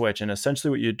for the Switch. And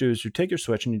essentially what you do is you take your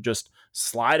Switch and you just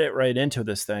slide it right into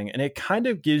this thing. And it kind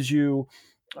of gives you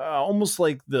almost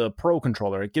like the Pro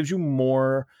controller. It gives you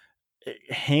more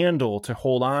handle to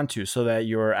hold on to so that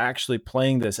you're actually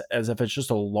playing this as if it's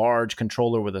just a large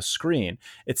controller with a screen.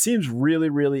 It seems really,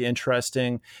 really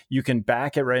interesting. You can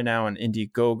back it right now on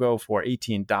Indiegogo for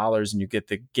 $18 and you get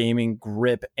the gaming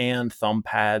grip and thumb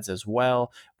pads as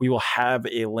well. We will have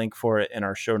a link for it in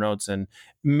our show notes, and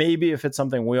maybe if it's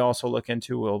something we also look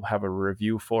into, we'll have a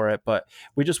review for it, but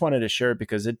we just wanted to share it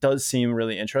because it does seem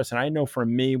really interesting. I know for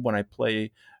me, when I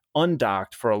play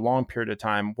undocked for a long period of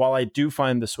time, while I do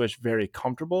find the Switch very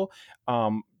comfortable,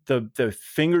 the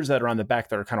fingers that are on the back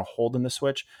that are kind of holding the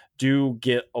Switch do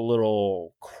get a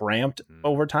little cramped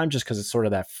over time just because it's sort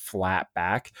of that flat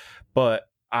back. But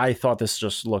I thought this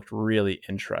just looked really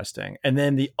interesting. And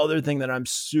then the other thing that I'm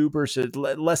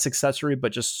less accessory,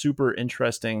 but just super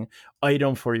interesting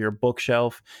item for your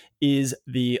bookshelf is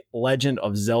the Legend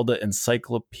of Zelda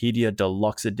Encyclopedia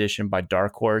Deluxe Edition by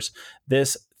Dark Horse.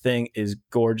 This thing is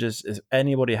gorgeous. If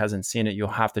anybody hasn't seen it, you'll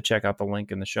have to check out the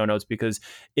link in the show notes because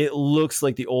it looks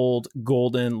like the old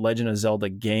golden Legend of Zelda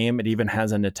game. It even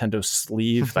has a Nintendo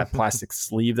sleeve, that plastic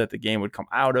sleeve that the game would come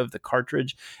out of, the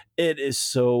cartridge. It is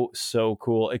so, so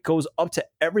cool. It goes up to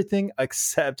everything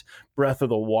except Breath of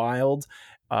the Wild.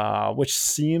 which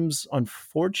seems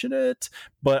unfortunate,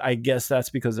 but I guess that's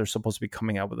because they're supposed to be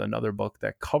coming out with another book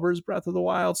that covers Breath of the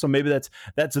Wild. So maybe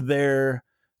that's their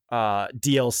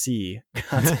DLC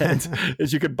content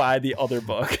is you could buy the other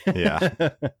book. Yeah.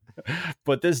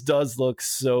 But this does look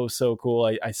so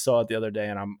cool. I saw it the other day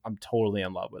and I'm totally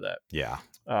in love with it. Yeah.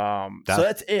 So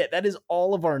that's it. That is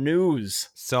all of our news.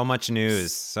 So much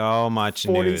news.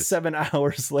 47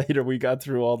 hours later, we got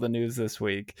through all the news this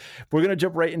week. We're going to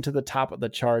jump right into the top of the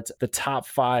charts. The top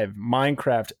 5,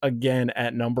 Minecraft again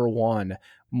at number 1,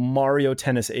 Mario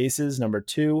Tennis Aces number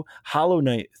 2, Hollow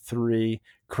Knight 3,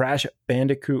 Crash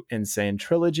Bandicoot Insane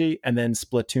Trilogy, and then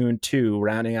Splatoon 2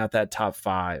 rounding out that top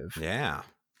 5. Yeah.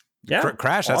 Awesome.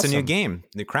 Crash, that's a new game.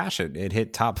 The Crash, it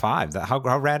hit top 5. How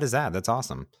rad is that? That's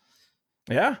awesome.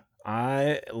 Yeah,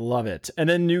 I love it. And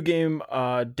then new game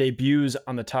debuts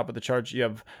on the top of the charts. You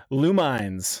have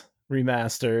Lumines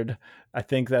Remastered. I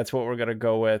think that's what we're going to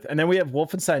go with. And then we have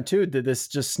Wolfenstein 2. Did this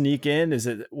just sneak in? Is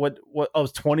it what? Oh,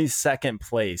 22nd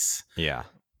place. Yeah.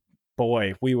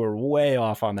 Boy, we were way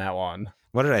off on that one.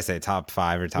 What did I say? Top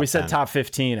 5 or top 10? We said top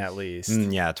 15 at least.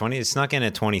 Yeah, 20. It snuck in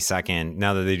at 22nd.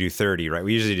 Now that they do 30, right?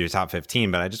 We usually do top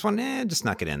 15, but I just just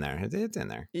snuck it in there. It's in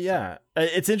there. Yeah,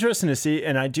 it's interesting to see,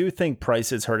 and I do think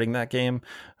price is hurting that game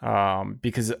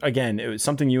because again, it was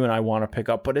something you and I want to pick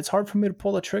up, but it's hard for me to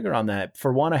pull the trigger on that.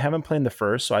 For one, I haven't played the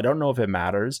first, so I don't know if it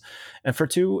matters, and for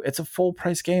two, it's a full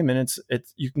price game, and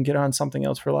it's you can get on something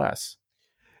else for less.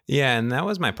 Yeah, and that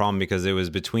was my problem because it was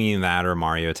between that or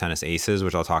Mario Tennis Aces,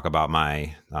 which I'll talk about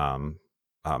my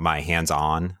my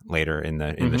hands-on later in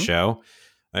the show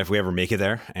if we ever make it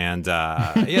there. And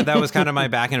yeah, that was kind of my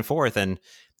back and forth. And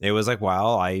it was like,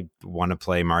 well, I want to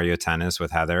play Mario Tennis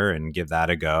with Heather and give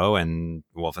that a go. And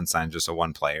Wolfenstein just a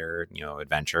one-player,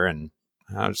 adventure, and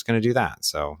I was just going to do that.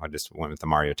 So I just went with the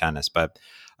Mario Tennis. But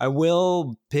I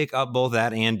will pick up both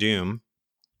that and Doom.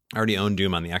 I already own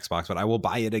Doom on the Xbox, but I will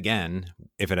buy it again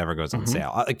if it ever goes on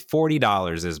sale. Like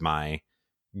 $40 is my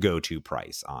go-to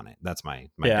price on it. That's my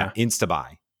insta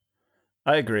buy.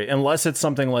 I agree, unless it's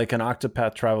something like an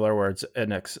Octopath Traveler where it's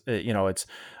an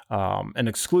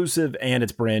exclusive and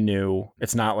it's brand new.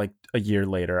 It's not like a year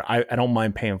later. I don't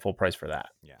mind paying full price for that.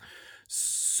 Yeah.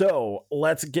 So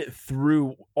let's get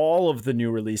through all of the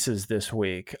new releases this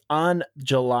week. On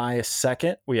July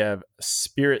 2nd, we have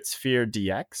Spirit Sphere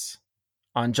DX.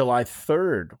 On July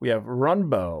 3rd, we have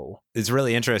Runbow. It's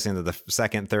really interesting that the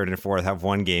second, third, and fourth have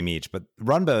one game each, but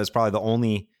Runbow is probably the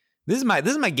only. This is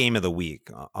my game of the week,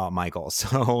 Michael.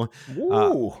 So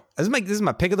this is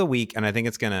my pick of the week, and I think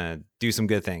it's gonna do some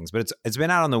good things. But it's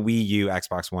been out on the Wii U,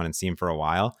 Xbox One, and Steam for a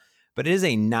while. But it is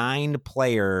a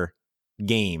 9-player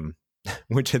game,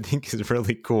 which I think is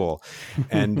really cool.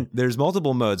 And there's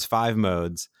multiple modes, 5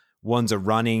 modes. One's a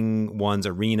running, one's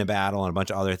arena battle, and a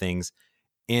bunch of other things.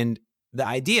 And the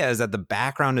idea is that the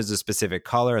background is a specific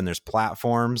color, and there's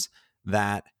platforms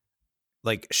that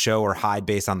like show or hide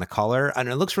based on the color, and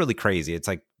it looks really crazy. It's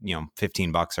like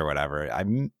 $15 or whatever.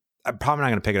 I'm probably not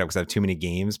going to pick it up because I have too many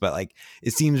games, but like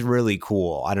it seems really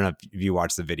cool. I don't know if you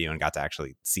watched the video and got to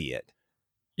actually see it.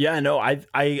 Yeah, no,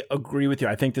 I agree with you.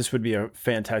 I think this would be a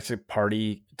fantastic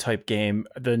party type game.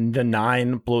 The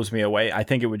 9 blows me away. I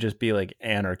think it would just be like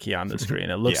anarchy on the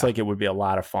screen. It looks like it would be a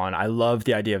lot of fun. I love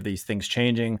the idea of these things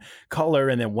changing color,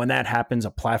 and then when that happens, a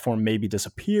platform maybe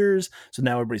disappears. So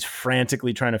now everybody's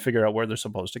frantically trying to figure out where they're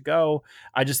supposed to go.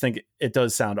 I just think it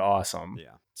does sound awesome.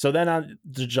 Yeah. So then on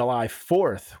July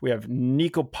 4th, we have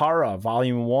Nikopara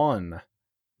Volume 1.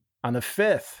 On the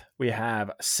 5th, we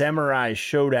have Samurai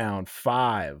Showdown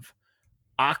 5,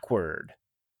 Awkward.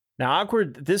 Now,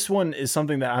 Awkward, this one is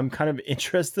something that I'm kind of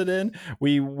interested in.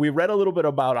 We read a little bit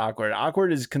about Awkward.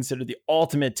 Awkward is considered the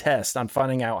ultimate test on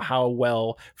finding out how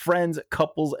well friends,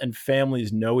 couples, and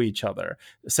families know each other.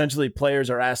 Essentially, players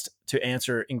are asked to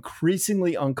answer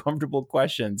increasingly uncomfortable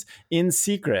questions in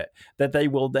secret that they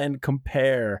will then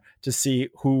compare to see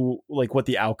what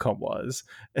the outcome was.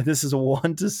 And this is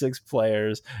 1 to 6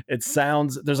 players. It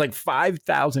sounds, there's like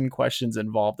 5,000 questions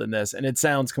involved in this, and it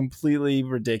sounds completely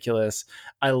ridiculous.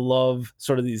 I love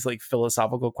sort of these like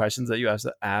philosophical questions that you have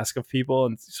to ask of people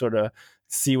and sort of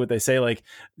see what they say. Like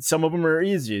some of them are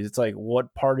easy. It's like,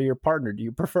 what part of your partner do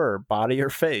you prefer, body or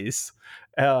face?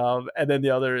 And then the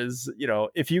other is,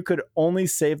 if you could only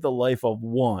save the life of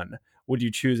one, would you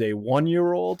choose a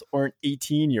 1-year-old or an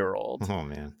 18-year-old? Oh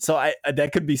man. So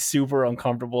that could be super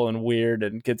uncomfortable and weird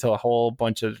and get to a whole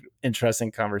bunch of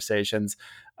interesting conversations.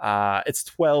 It's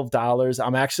 $12.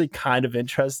 I'm actually kind of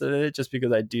interested in it just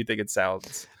because I do think it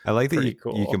sounds I like that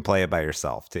cool. You can play it by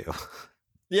yourself too.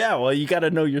 Yeah, well, you got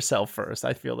to know yourself first.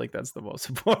 I feel like that's the most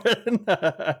important.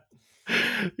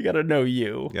 You got to know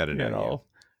you. You got to know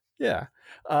you.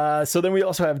 Yeah. So then we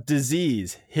also have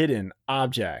Disease Hidden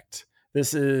Object.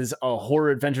 This is a horror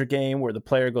adventure game where the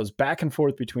player goes back and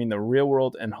forth between the real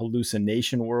world and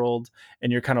hallucination world,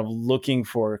 and you're kind of looking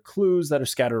for clues that are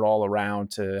scattered all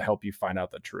around to help you find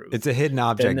out the truth. It's a hidden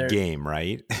object game,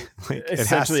 right? Like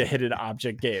essentially a hidden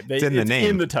object game. It's in the name.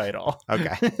 In the title.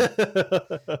 Okay.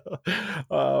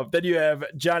 Then you have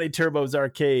Johnny Turbo's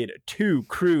Arcade, Two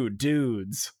Crude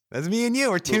Dudes. That's me and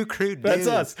you. We're two crude dudes. That's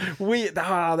us.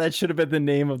 That should have been the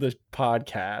name of the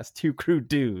podcast. Two Crude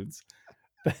Dudes.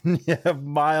 Then you have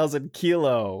Miles and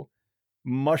Kilo,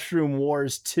 Mushroom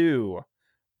Wars 2,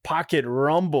 Pocket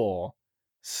Rumble,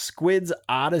 Squid's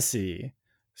Odyssey,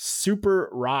 Super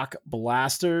Rock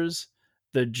Blasters,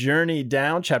 The Journey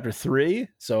Down, Chapter 3.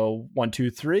 So 1, 2,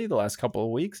 3, the last couple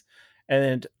of weeks.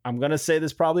 And I'm going to say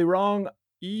this probably wrong.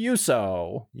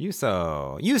 Yuso. It's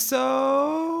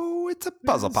a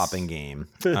puzzle popping game.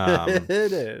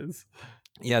 It is.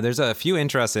 Yeah, there's a few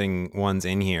interesting ones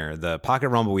in here. The Pocket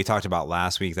Rumble we talked about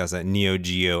last week. That's a Neo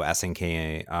Geo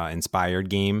SNK inspired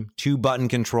game. 2 button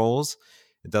controls.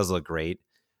 It does look great.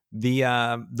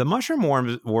 The Mushroom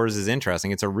Wars is interesting.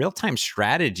 It's a real-time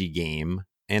strategy game,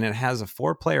 and it has a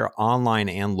 4-player online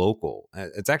and local.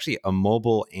 It's actually a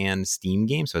mobile and Steam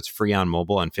game, so it's free on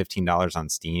mobile and $15 on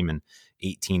Steam and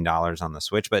 $18 on the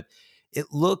Switch. But it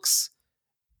looks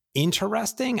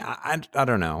interesting. I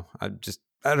don't know.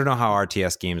 I don't know how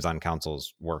RTS games on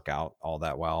consoles work out all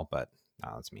that well, but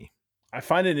that's me. I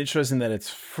find it interesting that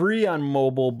it's free on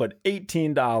mobile, but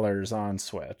 $18 on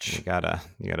Switch. You gotta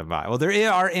buy. Well,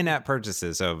 there are in-app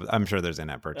purchases, so I'm sure there's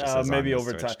in-app purchases. Maybe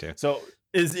over time too. So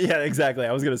exactly.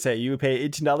 I was gonna say you pay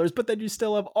 $18, but then you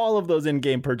still have all of those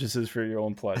in-game purchases for your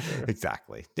own pleasure.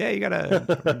 Exactly. Yeah, you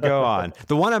gotta go on.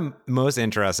 The one I'm most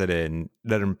interested in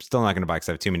that I'm still not gonna buy because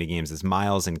I have too many games is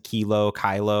Miles and Kilowatt.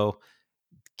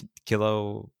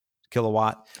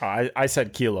 I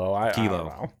said Kilo. I don't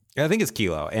know. I think it's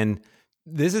Kilo. And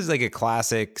this is like a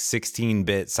classic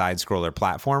 16-bit side-scroller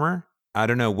platformer. I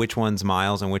don't know which one's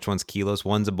Miles and which one's Kilos.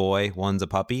 One's a boy, one's a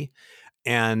puppy.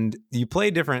 And you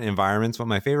play different environments, but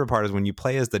my favorite part is when you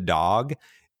play as the dog,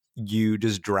 you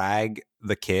just drag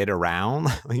the kid around,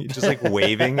 just like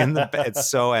waving in the bed. It's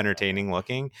so entertaining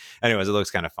looking. Anyways, it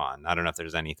looks kind of fun. I don't know if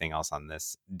there's anything else on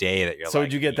this day that you're so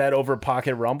did you get that over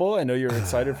Pocket Rumble? I know you're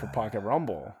excited for Pocket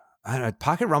Rumble. I don't know,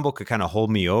 Pocket Rumble could kind of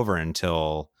hold me over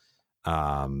until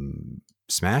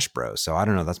Smash Bros. So I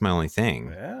don't know. That's my only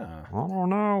thing. Yeah. I don't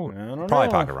know. Probably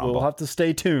Pocket Rumble. We'll have to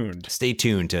stay tuned. Stay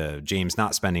tuned to James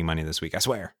not spending money this week. I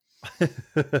swear.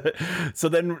 So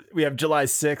then we have July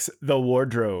 6th, The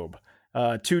Wardrobe.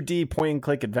 2D point and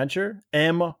click adventure.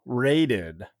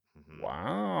 M-rated. Mm-hmm.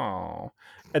 Wow.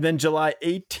 And then July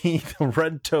 18th,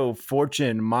 Rento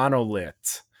Fortune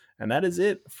Monolith. And that is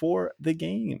it for the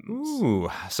games. Ooh.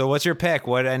 So what's your pick?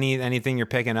 Anything you're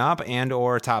picking up and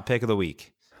or top pick of the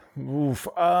week? Oof.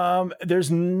 I'm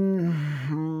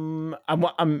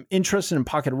interested in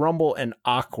Pocket Rumble and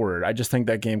Awkward. I just think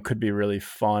that game could be really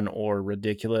fun or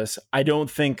ridiculous. I don't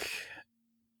think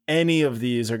any of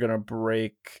these are going to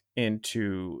break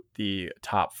into the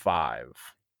top 5.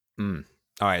 All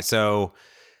right. So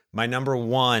my number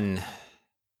 1,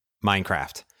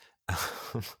 Minecraft.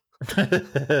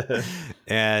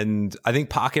 And I think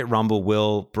Pocket Rumble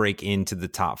will break into the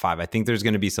top 5. I think there's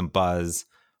going to be some buzz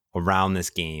around this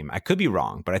game. I could be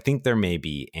wrong, but I think there may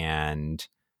be, and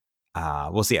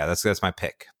we'll see. Yeah, that's my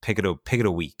pick. Pick it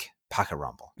a week. Pocket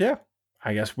Rumble. Yeah,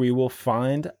 I guess we will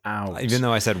find out. Even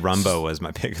though I said Rumbo was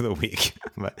my pick of the week,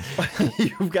 but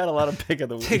you've got a lot of pick of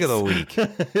the week. Pick of the week.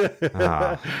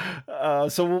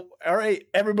 So, all right,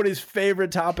 everybody's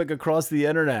favorite topic across the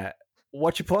internet.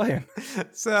 What you playing?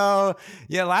 So,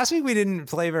 yeah, last week we didn't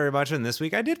play very much, and this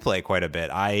week I did play quite a bit.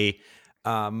 I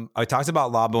talked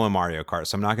about Labo and Mario Kart,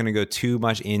 so I'm not going to go too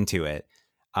much into it.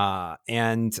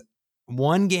 And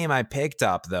one game I picked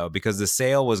up, though, because the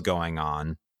sale was going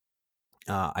on,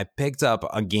 I picked up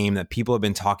a game that people have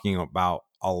been talking about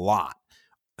a lot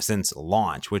since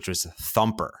launch, which was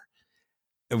Thumper,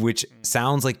 which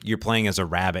sounds like you're playing as a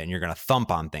rabbit and you're going to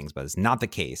thump on things, but it's not the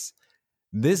case.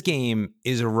 This game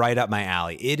is right up my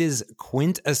alley. It is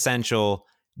quintessential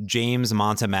James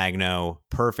Montemagno,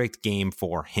 perfect game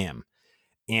for him.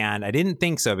 And I didn't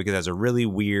think so because it has a really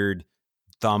weird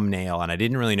thumbnail and I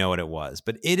didn't really know what it was.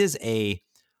 But it is a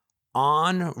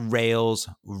on-rails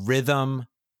rhythm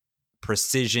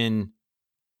precision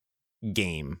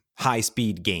game,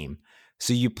 high-speed game.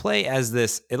 So you play as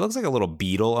this, it looks like a little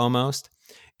beetle almost.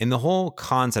 And the whole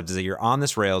concept is that you're on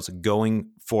this rails going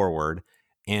forward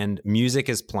and music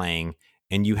is playing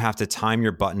and you have to time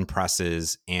your button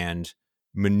presses and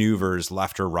maneuvers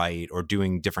left or right or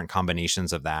doing different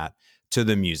combinations of that to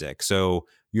the music. So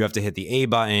you have to hit the A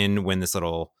button when this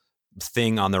little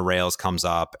thing on the rails comes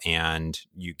up and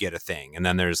you get a thing. And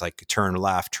then there's like turn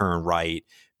left, turn right,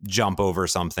 jump over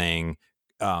something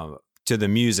to the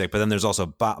music. But then there's also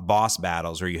boss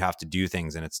battles where you have to do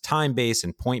things, and it's time-based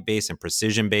and point-based and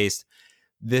precision-based.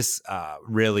 This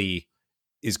really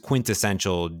is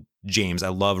quintessential James. I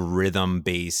love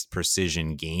rhythm-based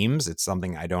precision games. It's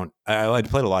something I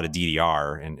played a lot of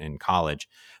DDR in college,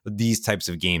 but these types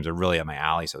of games are really up my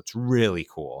alley. So it's really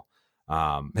cool.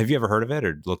 Have you ever heard of it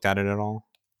or looked at it at all?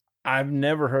 I've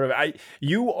never heard of it.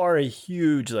 You are a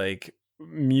huge like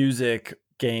music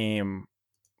game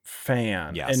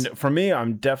fan. Yes. And for me,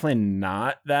 I'm definitely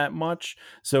not that much.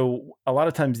 So a lot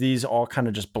of times these all kind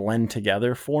of just blend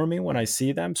together for me when I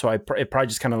see them. So it probably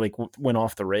just kind of like went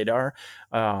off the radar.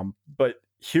 But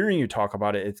hearing you talk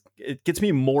about it, it gets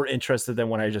me more interested than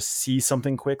when I just see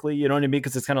something quickly. You know what I mean?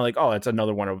 Because it's kind of like, oh, it's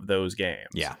another one of those games.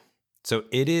 Yeah. So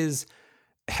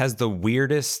has the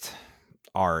weirdest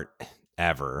art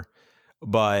ever,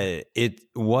 but it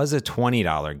was a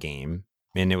 $20 game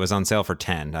and it was on sale for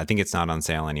 $10. I think it's not on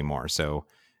sale anymore. So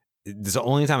this is the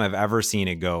only time I've ever seen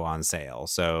it go on sale.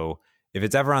 So if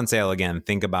it's ever on sale again,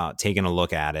 think about taking a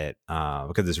look at it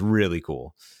because it's really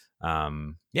cool. Yeah.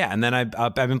 And then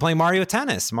I've been playing Mario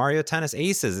Tennis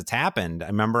Aces. It's happened. I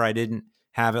remember I didn't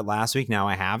have it last week. Now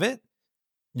I have it.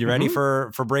 You ready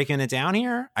for breaking it down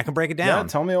here? I can break it down. Yeah,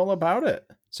 tell me all about it.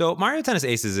 So Mario Tennis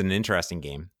Aces is an interesting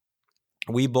game.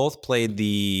 We both played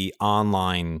the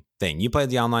online thing. You played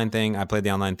the online thing. I played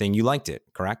the online thing. You liked it,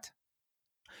 correct?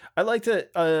 I liked it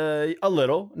a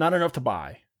little, not enough to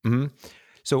buy. Mm-hmm.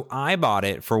 So I bought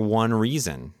it for one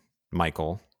reason,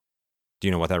 Michael. Do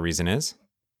you know what that reason is?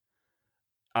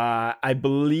 I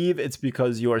believe it's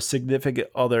because your significant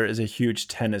other is a huge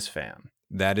tennis fan.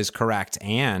 That is correct.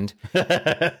 And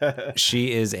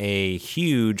she is a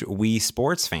huge Wii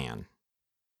Sports fan.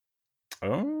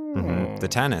 Oh. Mm-hmm. The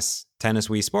tennis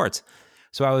Wii Sports.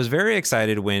 So I was very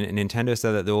excited when Nintendo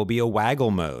said that there will be a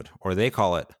waggle mode, or they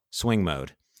call it swing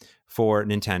mode, for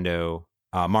Nintendo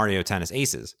Mario Tennis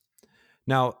Aces.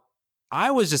 Now,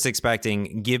 I was just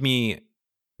expecting, give me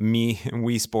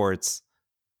Wii Sports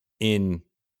in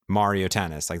Mario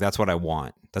Tennis. Like, that's what I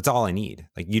want. That's all I need.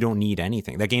 Like, you don't need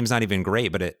anything. That game's not even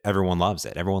great, but everyone loves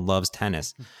it. Everyone loves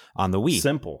tennis on the Wii.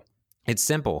 Simple. It's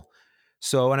simple.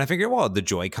 So, and I figured, well, the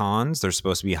Joy-Cons, they're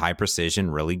supposed to be high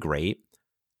precision, really great.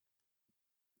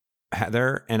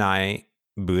 Heather and I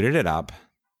booted it up,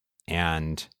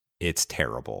 and it's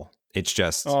terrible. It's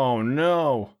just... Oh,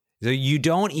 no. So you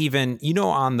don't even...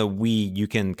 on the Wii, you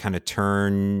can kind of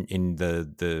turn in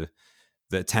the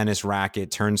tennis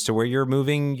racket turns to where you're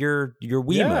moving your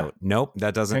Wiimote. Nope,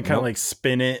 that doesn't. And kind of like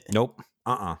spin it. Nope.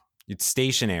 It's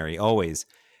stationary always,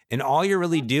 and all you're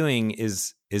really doing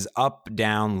is up,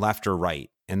 down, left, or right,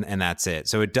 and that's it.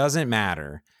 So it doesn't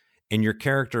matter, and your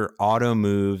character auto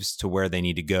moves to where they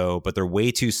need to go, but they're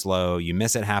way too slow. You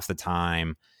miss it half the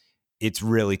time. It's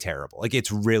really terrible. Like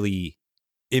it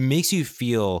makes it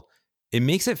feel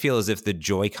as if the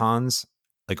Joy-Cons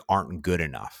like aren't good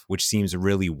enough, which seems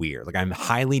really weird. Like I'm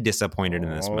highly disappointed in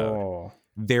this mode.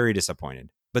 Very disappointed.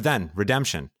 But then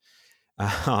redemption.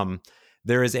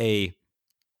 There is a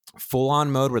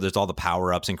full-on mode where there's all the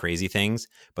power-ups and crazy things,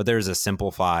 but there's a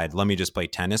simplified, let me just play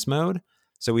tennis mode.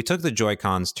 So we took the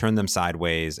Joy-Cons, turned them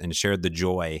sideways, and shared the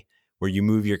joy where you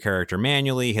move your character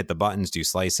manually, hit the buttons, do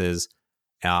slices.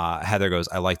 Heather goes,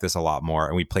 I like this a lot more.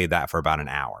 And we played that for about an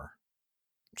hour.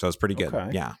 So it's pretty good.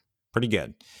 Okay. Yeah, pretty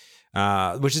good.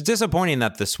 Which is disappointing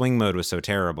that the swing mode was so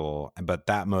terrible, but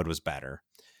that mode was better.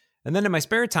 And then in my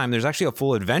spare time, there's actually a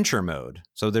full adventure mode.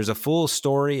 So there's a full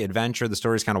story adventure. The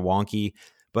story's kind of wonky,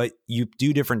 but you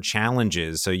do different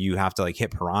challenges. So you have to like hit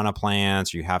piranha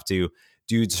plants, or you have to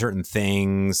do certain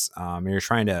things. You're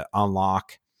trying to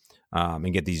unlock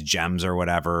and get these gems or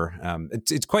whatever.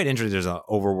 It's quite interesting. There's an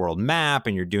overworld map,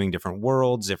 and you're doing different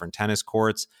worlds, different tennis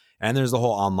courts, and there's the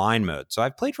whole online mode. So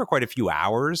I've played for quite a few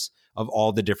hours of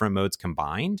all the different modes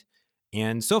combined.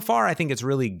 And so far, I think it's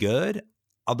really good.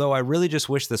 Although I really just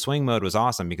wish the swing mode was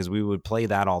awesome because we would play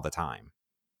that all the time.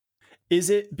 Is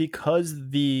it because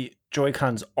the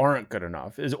Joy-Cons aren't good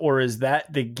enough? Or is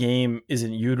that the game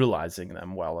isn't utilizing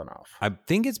them well enough? I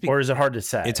think it's... or is it hard to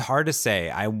say? It's hard to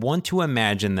say. I want to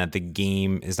imagine that the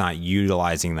game is not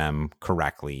utilizing them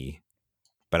correctly,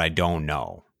 but I don't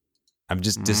know. I'm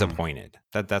just disappointed.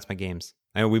 That's my games.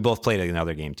 I know we both played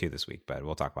another game too this week, but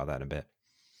we'll talk about that in a bit.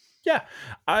 Yeah,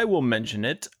 I will mention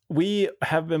it. We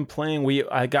have been playing.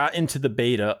 I got into the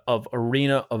beta of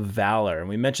Arena of Valor, and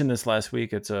we mentioned this last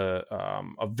week. It's a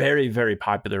very, very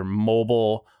popular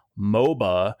mobile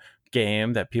MOBA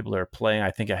game that people are playing.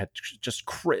 I think I had just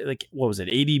like, what was it,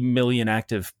 80 million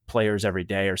active players every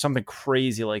day or something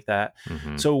crazy like that.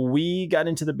 So we got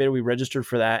into the beta, we registered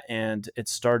for that, and it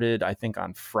started, I think,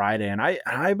 on Friday. And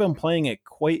I've been playing it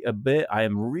quite a bit. I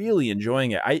am really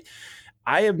enjoying it.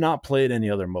 I have not played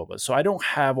any other MOBA, so I don't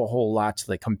have a whole lot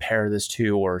to like compare this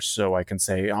to, or so I can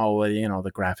say, oh, well, you know,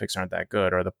 the graphics aren't that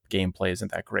good or the gameplay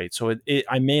isn't that great. So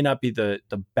I may not be the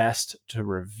best to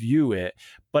review it,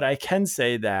 but I can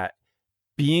say that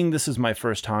being this is my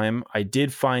first time, I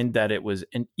did find that it was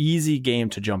an easy game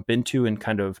to jump into and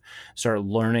kind of start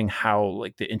learning how,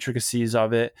 like, the intricacies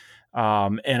of it.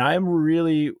 And I'm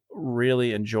really,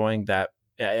 really enjoying that.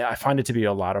 I find it to be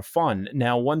a lot of fun.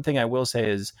 Now, one thing I will say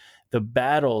is the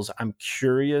battles, I'm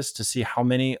curious to see how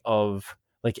many of,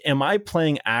 like, am I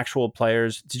playing actual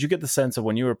players? Did you get the sense of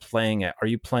when you were playing it, are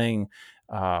you playing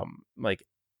like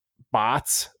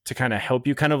bots to kind of help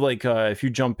you? Kind of like if you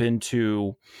jump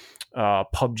into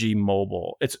PUBG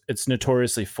Mobile, it's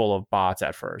notoriously full of bots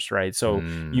at first, right? So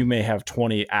you may have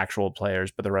 20 actual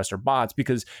players, but the rest are bots,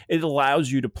 because it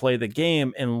allows you to play the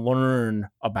game and learn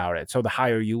about it. So the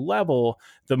higher you level,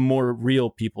 the more real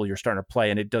people you're starting to play,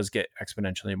 and it does get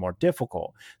exponentially more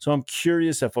difficult. So I'm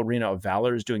curious if Arena of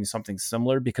Valor is doing something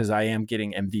similar, because I am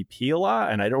getting MVP a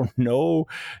lot, and I don't know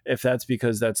if that's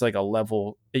because that's like a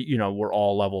level, you know, we're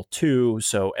all level 2,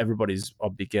 so everybody's a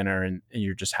beginner and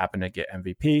you just happen to get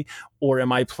MVP, or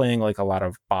am I playing like a lot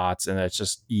of bots and it's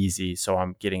just easy, so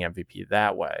I'm getting MVP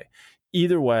that way.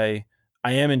 Either way,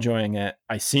 I am enjoying it.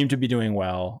 I seem to be doing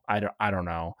well. I don't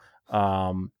know.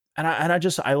 And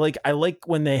I like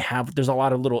when they have, there's a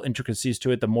lot of little intricacies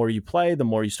to it. The more you play, the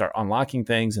more you start unlocking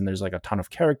things, and there's like a ton of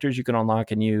characters you can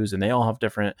unlock and use, and they all have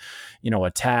different, you know,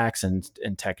 attacks and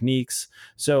techniques.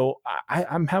 So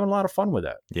I'm having a lot of fun with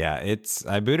it. Yeah,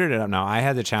 I booted it up now. I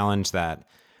had the challenge that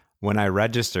when I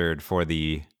registered for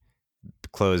the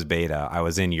closed beta, I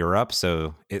was in Europe,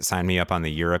 so it signed me up on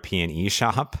the European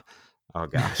eShop. Oh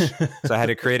gosh. So I had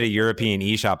to create a European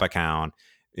eShop account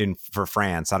for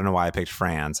France. I don't know why I picked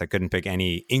France. I couldn't pick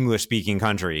any English speaking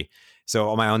country.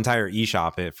 So my entire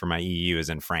eShop for my EU is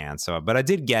in France. So, but I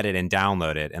did get it and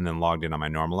download it and then logged in on my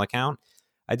normal account.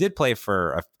 I did play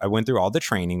I went through all the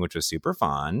training, which was super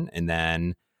fun. And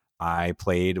then I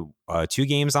played 2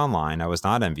 games online. I was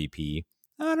not MVP.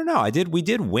 I don't know. We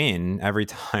did win every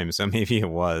time. So maybe it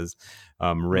was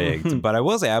rigged, but I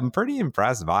will say I'm pretty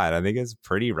impressed by it. I think it's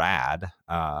pretty rad.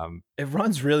 It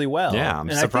runs really well. Yeah, I'm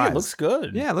surprised. I think it looks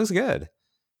good. Yeah, it looks good.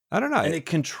 I don't know. And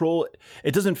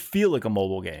it doesn't feel like a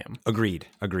mobile game. Agreed.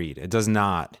 It does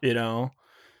not. You know,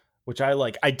 which I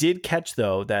like. I did catch,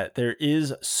 though, that there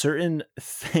is certain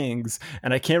things,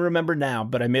 and I can't remember now,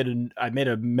 but I made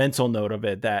a mental note of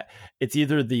it, that it's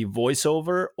either the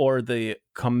voiceover or the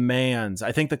commands.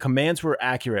 I think the commands were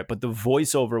accurate, but the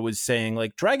voiceover was saying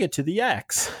like, drag it to the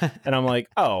X. And I'm like,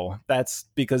 oh, that's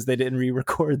because they didn't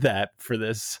re-record that for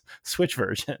this Switch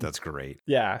version. That's great.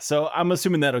 Yeah. So I'm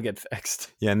assuming that'll get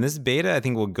fixed. Yeah. And this beta, I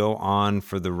think, will go on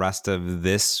for the rest of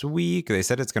this week. They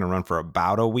said it's going to run for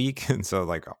about a week. And so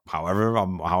like however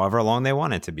long they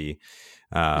want it to be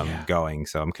going.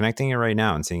 So I'm connecting it right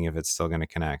now and seeing if it's still going to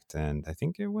connect. And I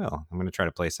think it will. I'm going to try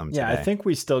to play some today. I think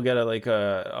we still get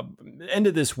a end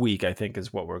of this week, I think,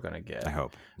 is what we're going to get. I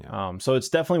hope. Yeah. So it's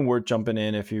definitely worth jumping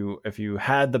in if you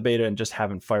had the beta and just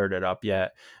haven't fired it up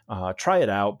yet. Try it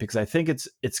out, because I think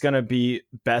it's going to be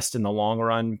best in the long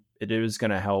run. It is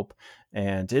going to help,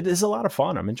 and it is a lot of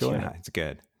fun. I'm enjoying it. It's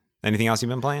good. Anything else you've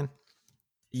been playing?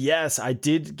 Yes, I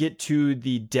did get to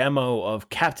the demo of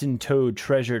Captain Toad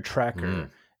Treasure Tracker.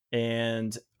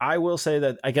 And I will say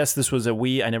that I guess this was a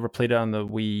Wii. I never played it on the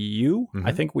Wii U.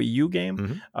 I think Wii U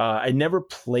game. I never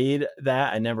played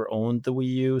that. I never owned the Wii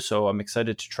U. So I'm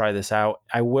excited to try this out.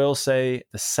 I will say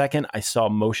the second I saw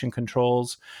motion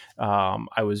controls,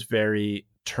 I was very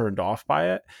turned off by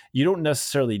it. You don't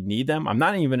necessarily need them. I'm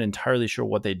not even entirely sure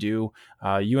what they do.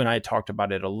 You and I talked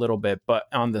about it a little bit, but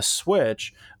on the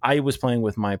Switch, I was playing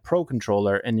with my Pro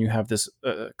controller, and you have this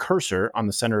cursor on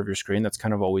the center of your screen that's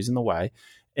kind of always in the way.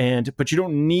 But you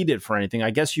don't need it for anything.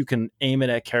 I guess you can aim it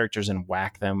at characters and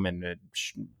whack them, and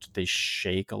they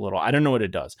shake a little. I don't know what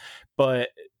it does, but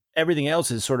everything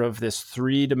else is sort of this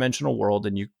 3-dimensional world,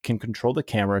 and you can control the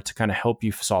camera to kind of help you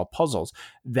solve puzzles.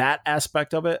 That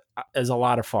aspect of it is a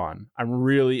lot of fun. I'm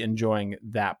really enjoying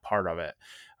that part of it.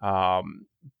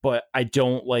 But I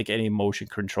don't like any motion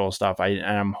control stuff.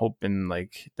 I'm hoping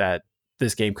like that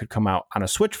this game could come out on a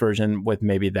Switch version with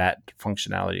maybe that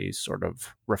functionality sort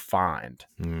of refined.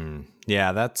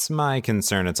 Yeah, that's my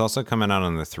concern. It's also coming out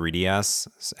on the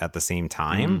 3DS at the same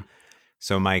time.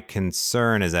 So my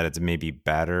concern is that it's maybe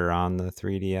better on the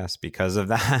 3DS because of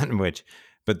that,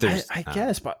 but there's... I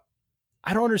guess, but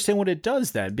I don't understand what it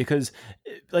does then, because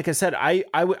like I said, I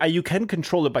you can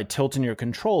control it by tilting your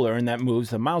controller, and that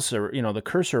moves the mouse or, the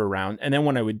cursor around. And then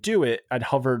when I would do it, I'd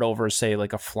hover it over, say,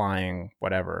 like a flying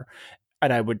whatever,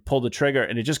 and I would pull the trigger,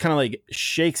 and it just kind of like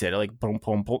shakes it, like boom,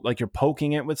 boom, boom, like you're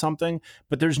poking it with something.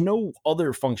 But there's no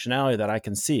other functionality that I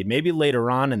can see. Maybe later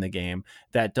on in the game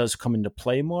that does come into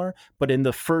play more. But in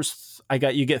the first,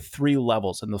 you get 3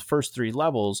 levels. In the first 3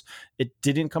 levels, it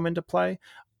didn't come into play.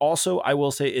 Also, I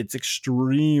will say it's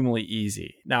extremely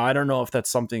easy. Now, I don't know if that's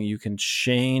something you can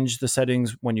change the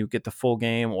settings when you get the full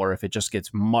game, or if it just gets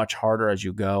much harder as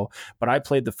you go. But I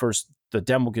played the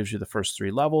demo gives you the first 3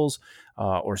 levels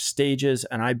or stages,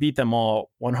 and I beat them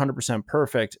all 100%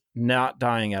 perfect, not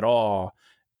dying at all,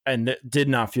 and did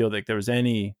not feel like there was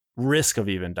any risk of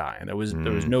even dying. There was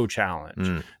no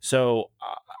challenge. So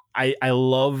I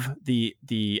love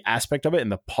the aspect of it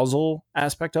and the puzzle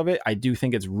aspect of it. I do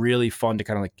think it's really fun to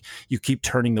kind of like, you keep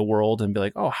turning the world and be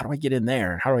like, oh, how do I get in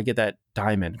there? How do I get that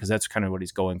diamond? Because that's kind of what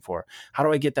he's going for. How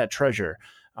do I get that treasure?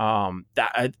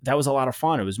 That was a lot of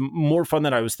fun. It was more fun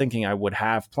than I was thinking I would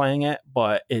have playing it,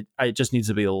 but it just needs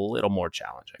to be a little more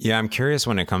challenging. Yeah, I'm curious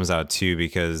when it comes out too,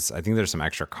 because I think there's some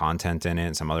extra content in it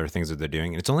and some other things that they're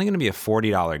doing. It's only going to be a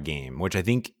 $40 game, which I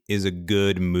think is a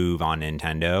good move on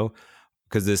Nintendo,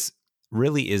 because this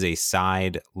really is a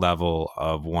side level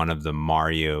of one of the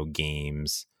Mario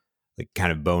games, like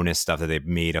kind of bonus stuff that they've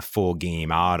made a full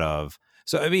game out of.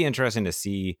 So it'd be interesting to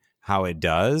see how it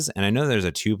does. And I know there's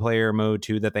a 2-player mode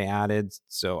too that they added.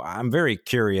 So I'm very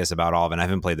curious about all of it. I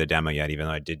haven't played the demo yet, even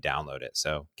though I did download it.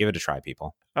 So give it a try,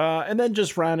 people. And then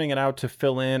just rounding it out to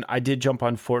fill in, I did jump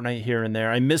on Fortnite here and there.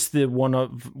 I missed the one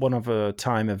of a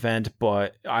time event,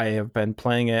 but I have been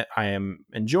playing it. I am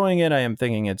enjoying it. I am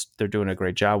thinking they're doing a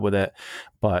great job with it,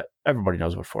 but everybody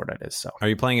knows what Fortnite is. So are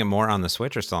you playing it more on the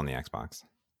Switch or still on the Xbox?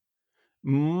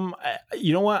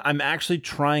 You know what? I'm actually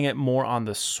trying it more on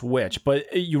the Switch,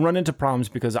 but you run into problems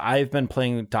because I've been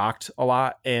playing docked a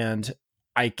lot, and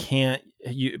I can't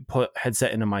put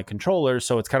headset into my controller.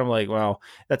 So it's kind of like, well,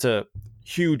 that's a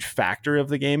huge factor of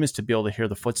the game, is to be able to hear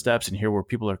the footsteps and hear where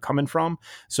people are coming from.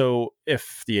 So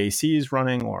if the AC is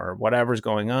running or whatever's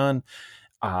going on,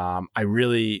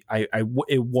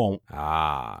 it won't.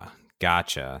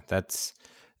 Gotcha.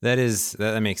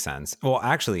 That makes sense. Well,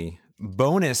 actually,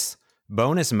 bonus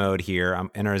mode here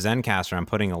in our Zencastr, I'm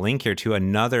putting a link here to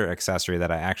another accessory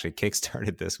that I actually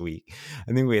kickstarted this week.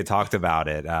 I think we had talked about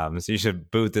it. So you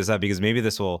should boot this up, because maybe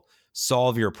this will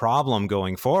solve your problem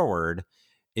going forward.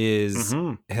 It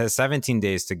has 17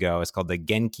 days to go. It's called the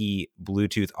Genki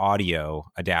Bluetooth audio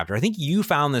adapter. I think you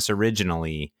found this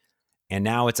originally, and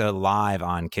now it's live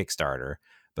on Kickstarter.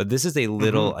 But this is a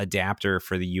little adapter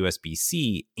for the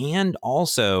USB-C and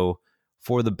also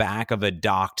for the back of a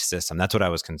docked system. That's what I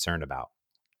was concerned about.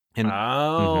 And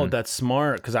that's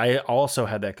smart, because I also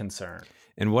had that concern.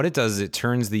 And what it does is it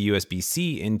turns the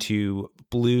USB-C into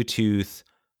Bluetooth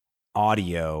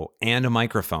audio and a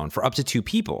microphone for up to 2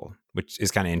 people, which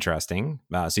is kind of interesting.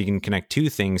 So you can connect 2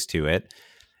 things to it.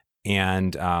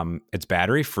 And it's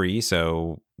battery free,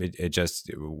 so it just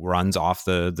runs off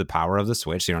the power of the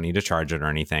Switch. So you don't need to charge it or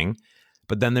anything.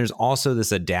 But then there's also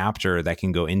this adapter that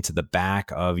can go into the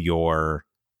back of your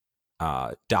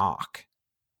dock,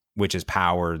 which is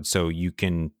powered, so you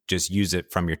can just use it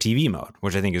from your TV mode,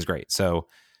 which I think is great. So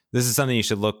this is something you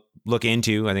should look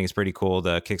into. I think it's pretty cool.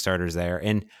 The Kickstarter's there,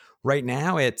 and right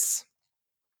now it's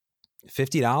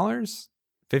 $50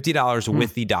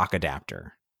 with the dock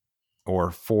adapter, or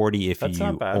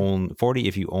 $40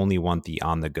 if you only want the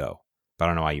on the go. But I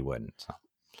don't know why you wouldn't. So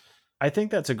I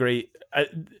think that's a great.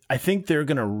 I think they're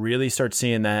going to really start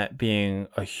seeing that being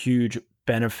a huge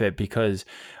benefit, because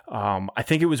I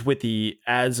think it was with the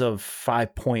as of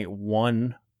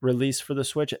 5.1 release for the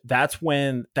Switch. That's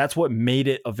what made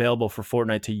it available for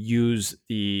Fortnite to use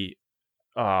the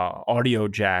audio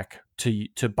jack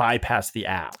to bypass the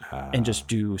app and just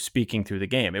do speaking through the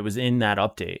game. It was in that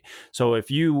update. So if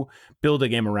you build a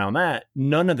game around that,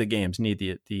 none of the games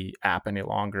need the app any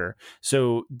longer.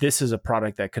 So this is a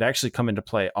product that could actually come into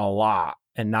play a lot,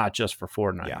 and not just for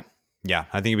Fortnite. Yeah,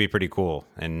 I think it'd be pretty cool.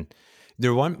 And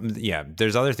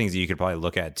there's other things that you could probably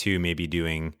look at too, maybe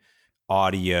doing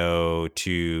audio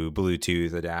to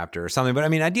Bluetooth adapter or something. But I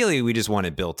mean, ideally we just want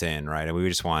it built in, right? And I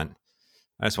just want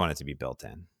it to be built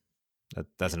in.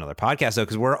 That's another podcast though,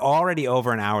 because we're already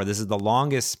over an hour. This is the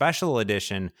longest special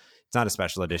edition. It's not a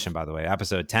special edition, by the way.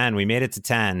 Episode 10. We made it to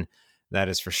 10. That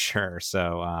is for sure.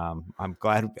 So I'm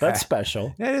glad. That's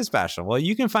special. It is special. Well,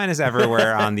 you can find us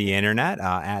everywhere on the internet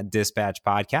at Dispatch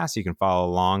Podcast. You can follow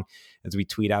along as we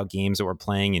tweet out games that we're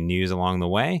playing and news along the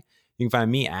way. You can find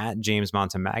me at James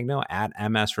Montemagno, at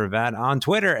MS Rivette on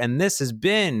Twitter. And this has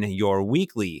been your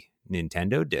weekly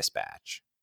Nintendo Dispatch.